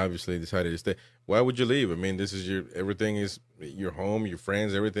 he obviously decided to stay. Why would you leave? I mean, this is everything is your home, your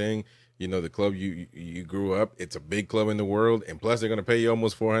friends, everything. The club you grew up. It's a big club in the world, and plus they're going to pay you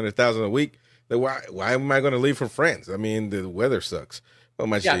almost $400,000 a week. Why am I going to leave for friends? I mean, the weather sucks. Well,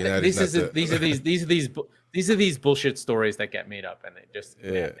 Manchester United. These are these bullshit stories that get made up, and it just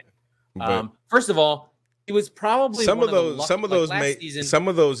first of all, it was probably some of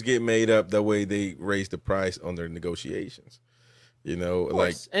those get made up that way they raise the price on their negotiations. And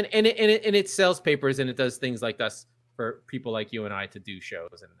it sells papers and it does things like us for people like you and I to do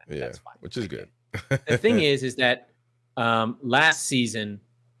shows, and that's fine. Which is good. The thing is that last season,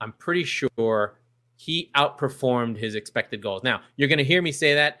 I'm pretty sure he outperformed his expected goals. Now, you're going to hear me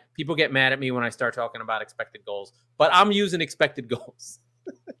say that. People get mad at me when I start talking about expected goals, but I'm using expected goals.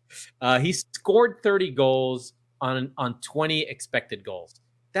 He scored 30 goals on 20 expected goals.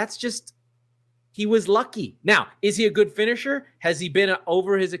 That's just... He was lucky. Now, is he a good finisher? Has he been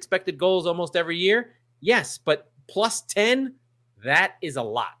over his expected goals almost every year? Yes, but plus 10, that is a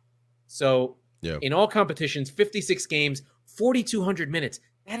lot. So in all competitions, 56 games, 4,200 minutes.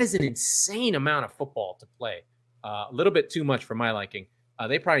 That is an insane amount of football to play. A little bit too much for my liking.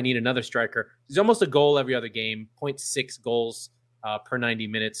 They probably need another striker. He's almost a goal every other game, 0.6 goals per 90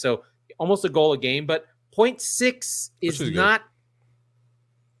 minutes. So almost a goal a game, but 0.6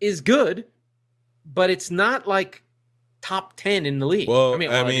 is good. But it's not like top 10 in the league. Well, it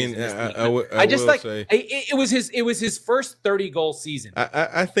was his first 30 goal season.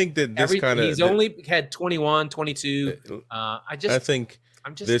 I think that he's only had 21, 22.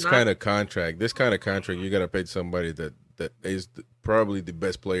 This kind of contract, you got to pay somebody that that is probably the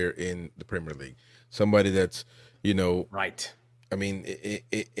best player in the Premier League. Somebody that's, right. I mean,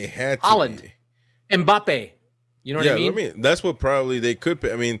 it had to Holland, be. Mbappe. You know what I mean? Yeah, I mean that's what probably they could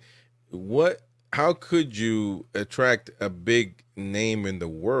pay. I mean, how could you attract a big name in the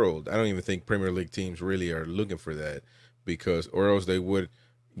world? I don't even think Premier League teams really are looking for that, or else they would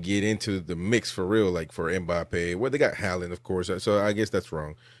get into the mix for real, like for Mbappe. Well, they got Haaland, of course, so I guess that's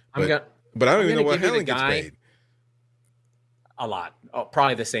wrong. But I don't even know what Haaland gets paid. A lot. Oh,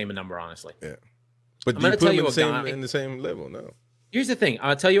 probably the same number, honestly. Yeah. But do you put him in the same level? No. Here's the thing.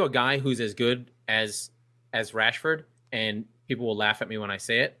 I'll tell you a guy who's as good as Rashford, and people will laugh at me when I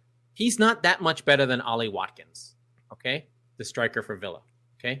say it. He's not that much better than Ollie Watkins, okay? The striker for Villa,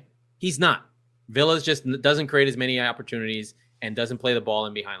 okay? He's not. Villa just doesn't create as many opportunities and doesn't play the ball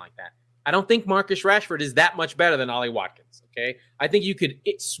in behind like that. I don't think Marcus Rashford is that much better than Ollie Watkins, okay? I think you could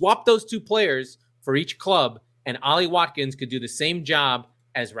swap those two players for each club, and Ollie Watkins could do the same job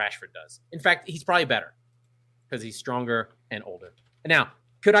as Rashford does. In fact, he's probably better because he's stronger and older. Now,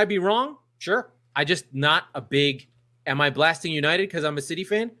 could I be wrong? Sure. I just not a big, am I blasting United because I'm a City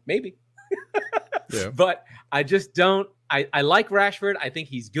fan? Maybe. Yeah. But I just don't, I like Rashford. I think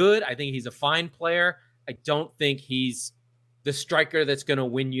he's good. I think he's a fine player. I don't think he's the striker that's going to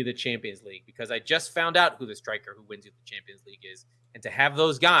win you the Champions League, because I just found out who the striker who wins you the Champions League is. And to have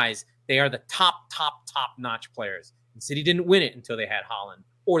those guys, they are the top notch players. And City didn't win it until they had Haaland,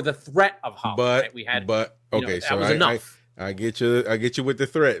 or the threat of Haaland. That was enough. I get you with the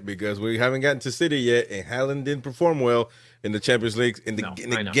threat, because we haven't gotten to City yet, and Haaland didn't perform well in the Champions League in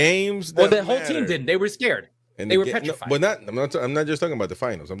the games. Well, the whole team didn't. They were scared. And they were petrified. I'm not just talking about the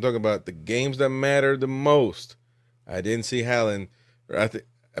finals. I'm talking about the games that matter the most. I didn't see Haaland. I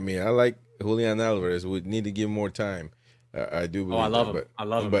like Julian Alvarez. We need to give him more time. I do believe. I love him. I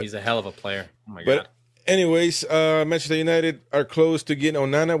love him. He's a hell of a player. Oh my God. Anyways, Manchester United are close to getting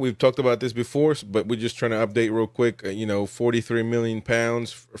Onana. We've talked about this before, but we're just trying to update real quick. 43 million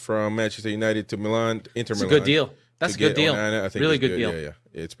pounds from Manchester United to Inter Milan. It's a good deal. That's a good deal. Onana, I think really good deal. Yeah.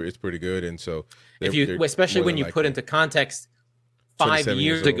 It's pretty good. And so, especially when you put into context, 5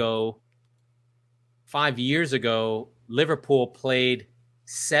 years ago, Liverpool paid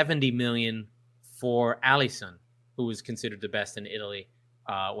 70 million for Alisson, who was considered the best in Italy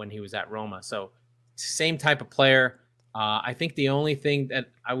when he was at Roma. So same type of player. I think the only thing that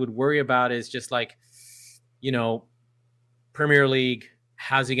I would worry about is just Premier League.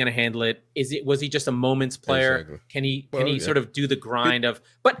 How's he going to handle it? Was he just a moment's player? Exactly. Can he sort of do the grind of?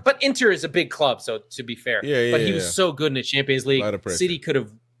 But Inter is a big club, so to be fair, but he was so good in the Champions League. City could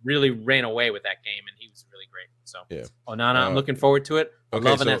have really ran away with that game, and he was really great. So Onana, I'm looking forward to it. I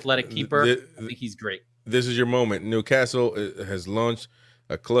love an athletic keeper. I think he's great. This is your moment. Newcastle has launched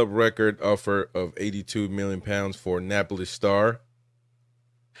a club record offer of 82 million pounds for Napoli star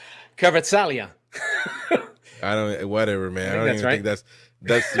Kvaratskhelia. Whatever, man. I don't even think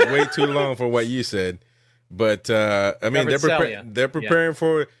that's way too long for what you said. But I mean, they're preparing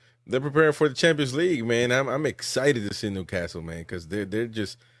for the Champions League, man. I'm excited to see Newcastle, man, because they're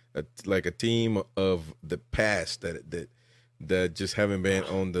just like a team of the past that just haven't been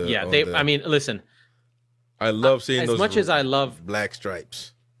on the. Yeah, I mean, listen. I love seeing those. As much as I love black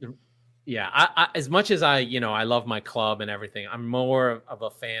stripes. Yeah, as much as I love my club and everything, I'm more of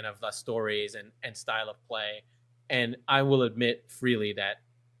a fan of the stories and style of play. And I will admit freely that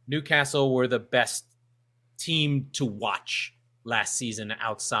Newcastle were the best team to watch last season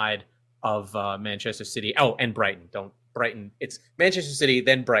outside of Manchester City. Oh, and Brighton. It's Manchester City,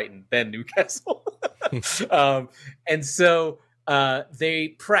 then Brighton, then Newcastle. And so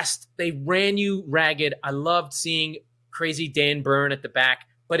they pressed, they ran you ragged. I loved seeing crazy Dan Burn at the back.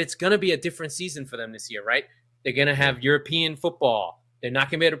 But it's going to be a different season for them this year, right? They're going to have European football. They're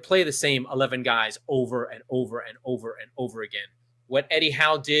not going to be able to play the same 11 guys over and over and over and over again. What Eddie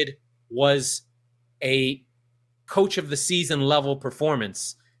Howe did was a coach of the season level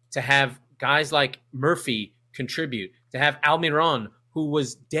performance, to have guys like Murphy contribute, to have Almiron, who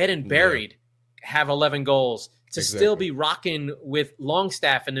was dead and buried, have 11 goals, to still be rocking with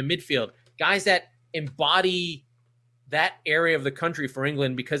Longstaff in the midfield, guys that embody that area of the country for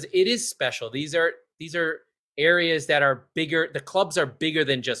England, because it is special. These are areas that are bigger. The clubs are bigger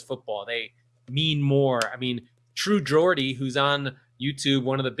than just football. They mean more. I mean, True Geordie, who's on YouTube,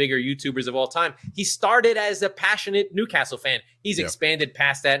 one of the bigger YouTubers of all time, he started as a passionate Newcastle fan. He's expanded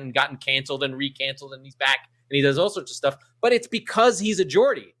past that and gotten canceled and recanceled, and he's back and he does all sorts of stuff. But it's because he's a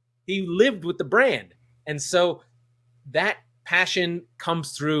Geordie. He lived with the brand. And so that passion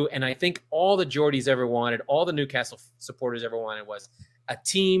comes through, and I think all the Geordies ever wanted, all the Newcastle supporters ever wanted, was a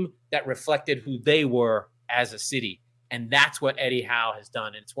team that reflected who they were as a city. And that's what Eddie Howe has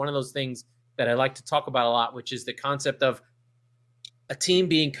done. And it's one of those things that I like to talk about a lot, which is the concept of a team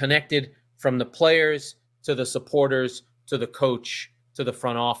being connected from the players to the supporters to the coach to the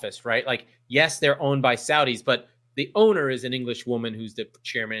front office, right? Like, yes, they're owned by Saudis, but the owner is an English woman who's the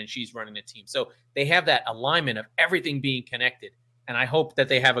chairman, and she's running the team. So they have that alignment of everything being connected. And I hope that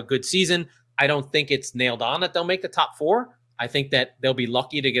they have a good season. I don't think it's nailed on that they'll make the top 4. I think that they'll be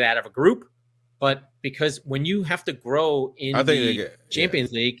lucky to get out of a group. But because when you have to grow in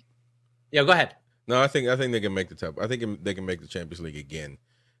Champions League, go ahead. No, I think they can make the top. I think they can make the Champions League again.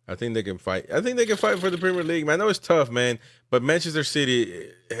 I think they can fight. I think they can fight for the Premier League, man. I know it's tough, man, but Manchester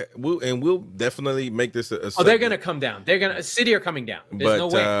City will definitely make this they're going to come down. City are coming down. There's no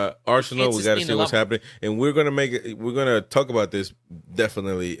way. Arsenal, we got to see what's happening, and we're going to talk about this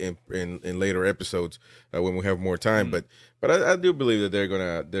definitely in later episodes when we have more time. But I do believe that they're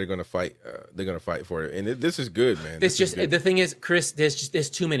gonna fight. They're gonna fight for it, and this is good, man. The thing is, Chris, there's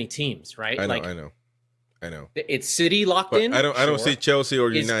too many teams, right? I know. It's City locked in. I don't see Chelsea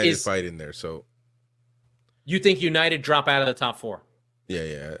or United fighting there. So you think United drop out of the top 4?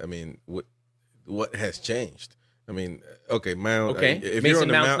 Yeah. I mean, what has changed? I mean, okay, Mount. Okay, if Mason you're on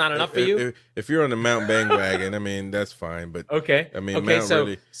the Mount's not enough for you. If you're on the Mount bandwagon, I mean, that's fine. But okay, I mean, okay.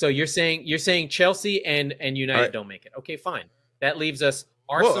 Mount So you're saying Chelsea and United don't make it. Okay, fine. That leaves us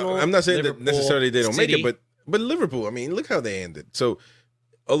Arsenal. Well, I'm not saying Liverpool, that necessarily they don't City. make it, but Liverpool. I mean, look how they ended. So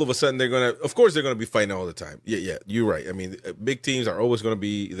all of a sudden of course they're gonna be fighting all the time. Yeah, you're right. I mean, big teams are always gonna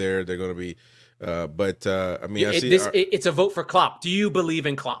be there. They're gonna be, but I mean, it's a vote for Klopp. Do you believe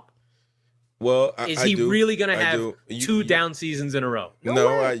in Klopp? Well, is he really going to have 2 down seasons in a row?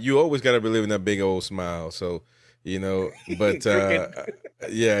 No, you always got to believe in that big old smile. So, but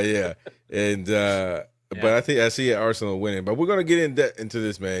yeah, and but I see Arsenal winning. But we're going to get into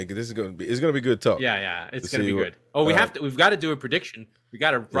this, man. Because it's going to be good talk. Yeah, it's going to be good. Oh, we've got to do a prediction. We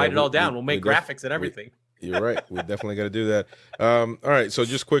got to write it all down. We'll make graphics and everything. You're right. We definitely got to do that. All right. So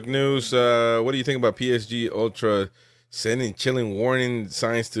just quick news. What do you think about PSG Ultra sending chilling warning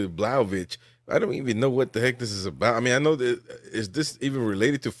signs to Vlahovic? I don't even know what the heck this is about. I mean, I know that is this even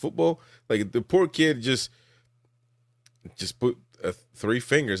related to football? Like the poor kid just put 3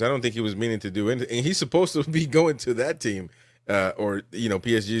 fingers. I don't think he was meaning to do anything. And he's supposed to be going to that team, or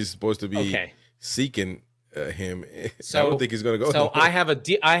PSG is supposed to be seeking him. So I don't think he's going to go. So I have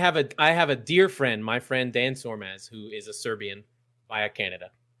a dear friend, my friend Dan Sormaz, who is a Serbian via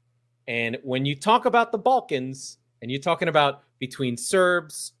Canada. And when you talk about the Balkans, and you're talking about between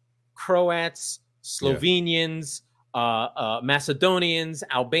Serbs, Croats, Slovenians, Macedonians,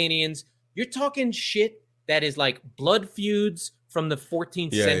 Albanians, you're talking shit that is like blood feuds from the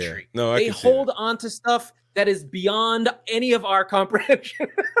 14th century. Yeah. No, they hold on to stuff that is beyond any of our comprehension.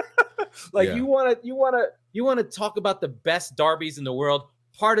 You want to talk about the best derbies in the world.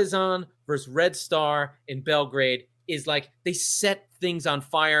 Partizan versus Red Star in Belgrade is like they set things on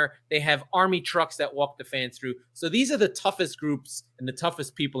fire. They have army trucks that walk the fans through. So these are the toughest groups and the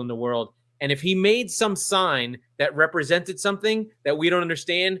toughest people in the world. And if he made some sign that represented something that we don't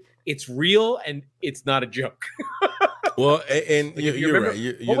understand, it's real and it's not a joke. Well, and you're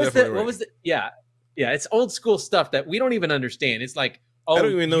right. What was the? Yeah, it's old school stuff that we don't even understand. It's like, I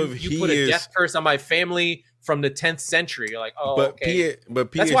don't even know if you put a death curse on my family from the 10th century. You're like, okay.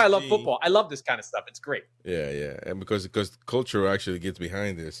 But that's why I love football. I love this kind of stuff. It's great. Yeah, and because culture actually gets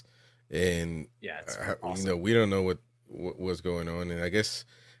behind this, and it's awesome. We don't know what's going on, and I guess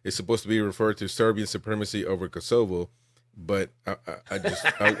it's supposed to be referred to Serbian supremacy over Kosovo, but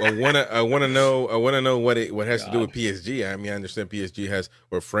I want to know what has to do with PSG. I mean, I understand PSG has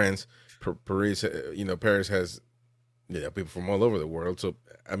friends. Paris has people from all over the world. So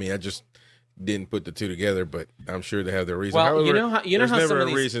I mean, I just didn't put the two together, but I'm sure they have their reason. Well, However, there's never some of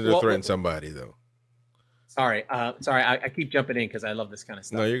a reason to threaten somebody, though. Sorry, I keep jumping in because I love this kind of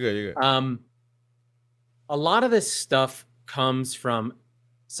stuff. No, you're good. A lot of this stuff comes from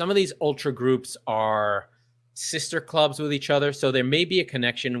some of these ultra groups are sister clubs with each other, so there may be a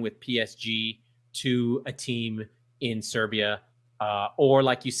connection with PSG to a team in Serbia. Or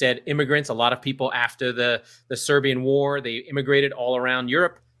like you said, immigrants, a lot of people after the Serbian war, they immigrated all around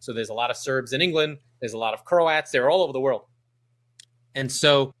Europe. So there's a lot of Serbs in England. There's a lot of Croats. They're all over the world. And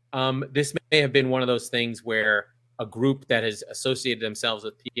so this may have been one of those things where a group that has associated themselves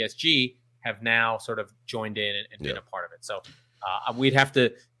with PSG have now sort of joined in and been a part of it. So we'd have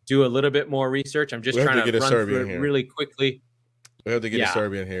to do a little bit more research. I'm just trying to run through it really quickly. We have to get a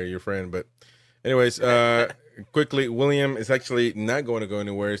Serbian here, your friend. But anyways, quickly, William is actually not going to go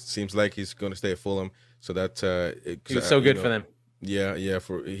anywhere. It seems like he's going to stay at Fulham. So that's it was so good for them. Yeah.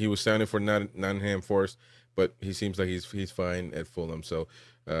 He was signing for Nottingham Forest, but he seems like he's fine at Fulham, so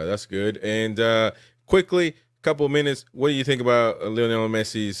that's good. And quickly, couple of minutes, what do you think about Lionel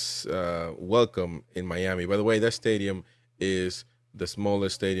Messi's welcome in Miami? By the way, that stadium is the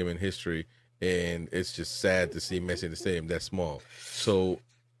smallest stadium in history, and it's just sad to see Messi in the stadium that small. So,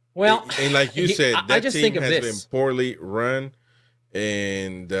 well, and like you said, that team has been this. poorly run,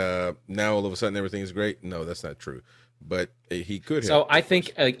 and now all of a sudden everything is great. No, that's not true. But he could. So I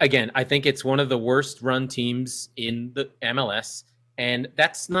think again, I think it's one of the worst run teams in the MLS, and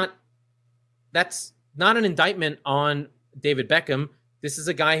that's not an indictment on David Beckham. This is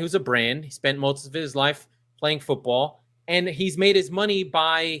a guy who's a brand. He spent most of his life playing football, and he's made his money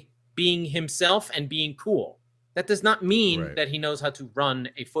by being himself and being cool. That does not mean that he knows how to run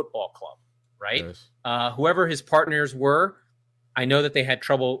a football club, right? Yes. Whoever his partners were, I know that they had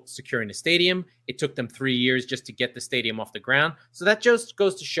trouble securing the stadium. It took them 3 years just to get the stadium off the ground. So that just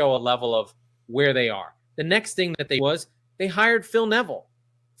goes to show a level of where they are. The next thing that they hired Phil Neville.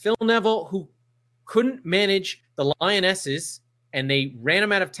 Phil Neville, who couldn't manage the Lionesses, and they ran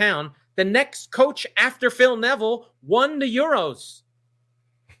him out of town. The next coach after Phil Neville won the Euros.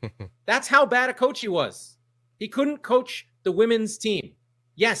 That's how bad a coach he was. He couldn't coach the women's team.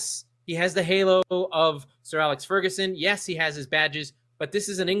 Yes, he has the halo of Sir Alex Ferguson. Yes, he has his badges, but this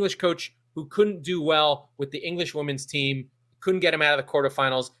is an English coach who couldn't do well with the English women's team, couldn't get him out of the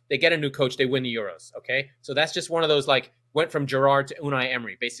quarterfinals. They get a new coach, they win the Euros, okay? So that's just one of those, like, went from Gerrard to Unai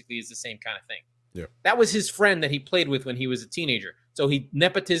Emery, basically is the same kind of thing. Yeah. That was his friend that he played with when he was a teenager. So he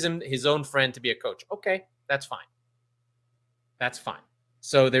nepotismed his own friend to be a coach. Okay, that's fine. That's fine.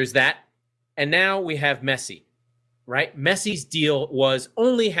 So there's that. And now we have Messi, right? Messi's deal was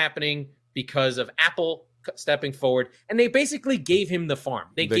only happening because of Apple stepping forward, and they basically gave him the farm.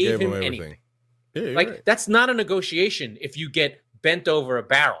 They gave him anything. Yeah, right. That's not a negotiation if you get bent over a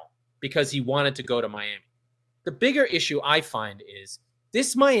barrel because he wanted to go to Miami. The bigger issue I find is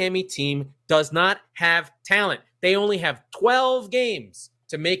this Miami team does not have talent. They only have 12 games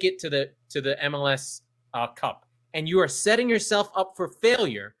to make it to the MLS Cup. And you are setting yourself up for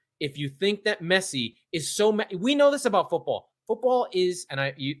failure if you think that Messi is so... We know this about football. Football is,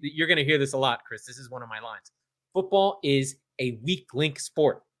 and you're going to hear this a lot, Chris. This is one of my lines. Football is a weak link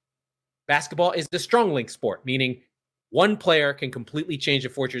sport. Basketball is the strong link sport, meaning one player can completely change the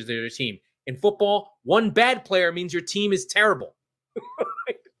fortunes of their team. In football, one bad player means your team is terrible.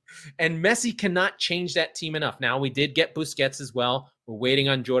 And Messi cannot change that team enough. Now, we did get Busquets as well. We're waiting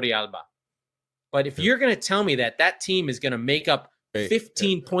on Jordi Alba. But if you're going to tell me that team is going to make up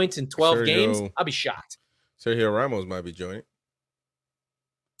 15 points in 12 games, I'll be shocked. Sergio Ramos might be joining.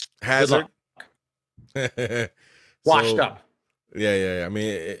 Hazard. Washed up. Yeah. I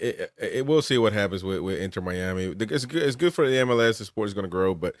mean, we'll see what happens with Inter Miami. It's good for the MLS. The sport is going to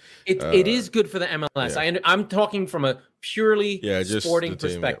grow, but it is good for the MLS. Yeah. I'm talking from a purely sporting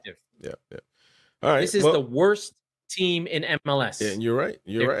perspective. Yeah. All right. This is the worst team in MLS. Yeah, and you're right.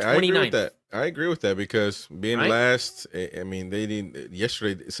 I agree with that. I agree with that because being last, I mean, they didn't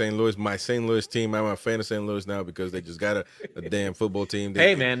yesterday. St. Louis, my St. Louis team. I'm a fan of St. Louis now because they just got a damn football team.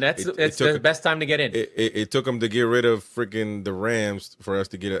 Hey, man, that's the best time to get in. It took them to get rid of freaking the Rams for us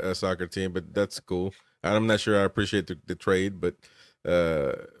to get a soccer team, but that's cool. I'm not sure I appreciate the trade, but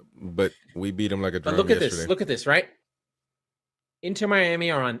we beat them like a drum. But look at this, right? Inter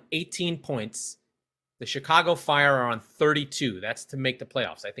Miami are on 18 points. The Chicago Fire are on 32. That's to make the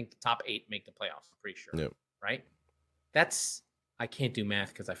playoffs. I think the top 8 make the playoffs. I'm pretty sure. Yep. Right? I can't do math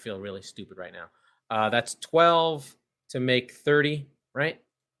because I feel really stupid right now. That's 12 to make 30, right?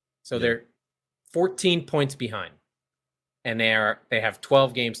 So they're 14 points behind. And they have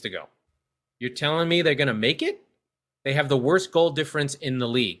 12 games to go. You're telling me they're going to make it? They have the worst goal difference in the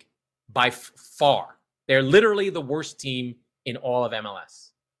league by far. They're literally the worst team in all of MLS.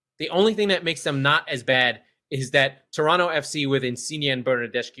 The only thing that makes them not as bad is that Toronto FC with Insigne and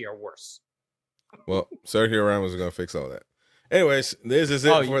Bernardeschi are worse. Well, Sergio Ramos is going to fix all that. Anyways, this is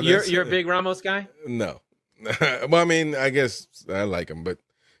it for this. You're a big Ramos guy? No. Well, I mean, I guess I like him, but,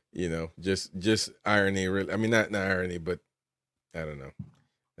 just irony. Really, I mean, not irony, but I don't know.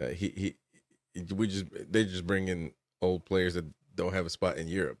 They just bring in old players that don't have a spot in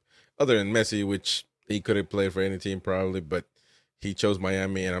Europe. Other than Messi, which he could have played for any team probably, but he chose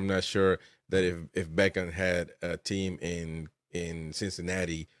Miami, and I'm not sure that if Beckham had a team in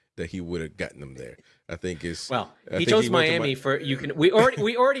Cincinnati that he would have gotten them there. I think he chose Miami we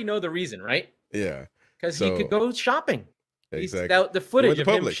already know the reason, right? Yeah, because he could go shopping. Exactly. The footage of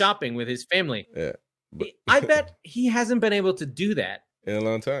him shopping with his family. Yeah, I bet he hasn't been able to do that in a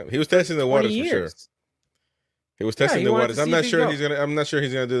long time. He was testing the waters for sure. He was testing the waters. I'm not sure he's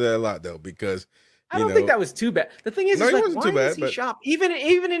gonna do that a lot though, because I don't think that was too bad. The thing is, no, is like, wasn't why too bad, does he shop? Even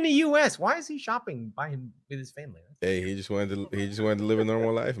in the U.S., why is he shopping with his family? Hey, he just wanted to live a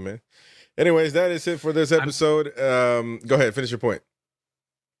normal life, man. Anyways, that is it for this episode. Go ahead, finish your point.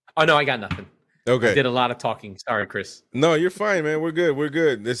 Oh no, I got nothing. Okay. I did a lot of talking. Sorry, Chris. No, you're fine, man. We're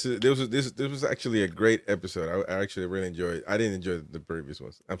good. This was actually a great episode. I actually really enjoyed it. I didn't enjoy the previous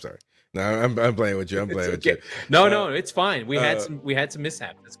ones. I'm sorry. No, I'm playing with you. I'm playing with you. No, it's fine. We had some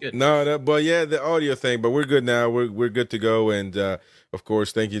mishaps. That's good. No, but yeah, the audio thing. But we're good now. We're good to go. And of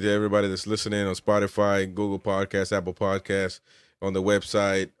course, thank you to everybody that's listening on Spotify, Google Podcasts, Apple Podcasts, on the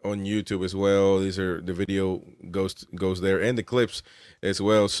website, on YouTube as well. These are the video goes there, and the clips as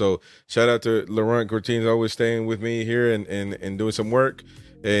well. So shout out to Laurent Cortines, always staying with me here and doing some work.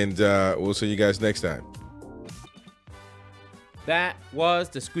 And we'll see you guys next time. That was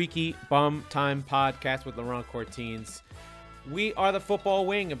the Squeaky Bum Time Podcast with Laurent Cortines. We are the football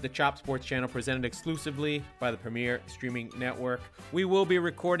wing of the Chop Sports Channel, presented exclusively by the Premier Streaming Network. We will be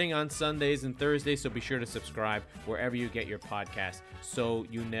recording on Sundays and Thursdays, so be sure to subscribe wherever you get your podcast so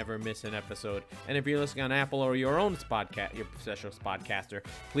you never miss an episode. And if you're listening on Apple or your own podcast, your special podcaster,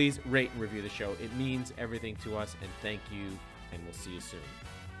 please rate and review the show. It means everything to us, and thank you, and we'll see you soon.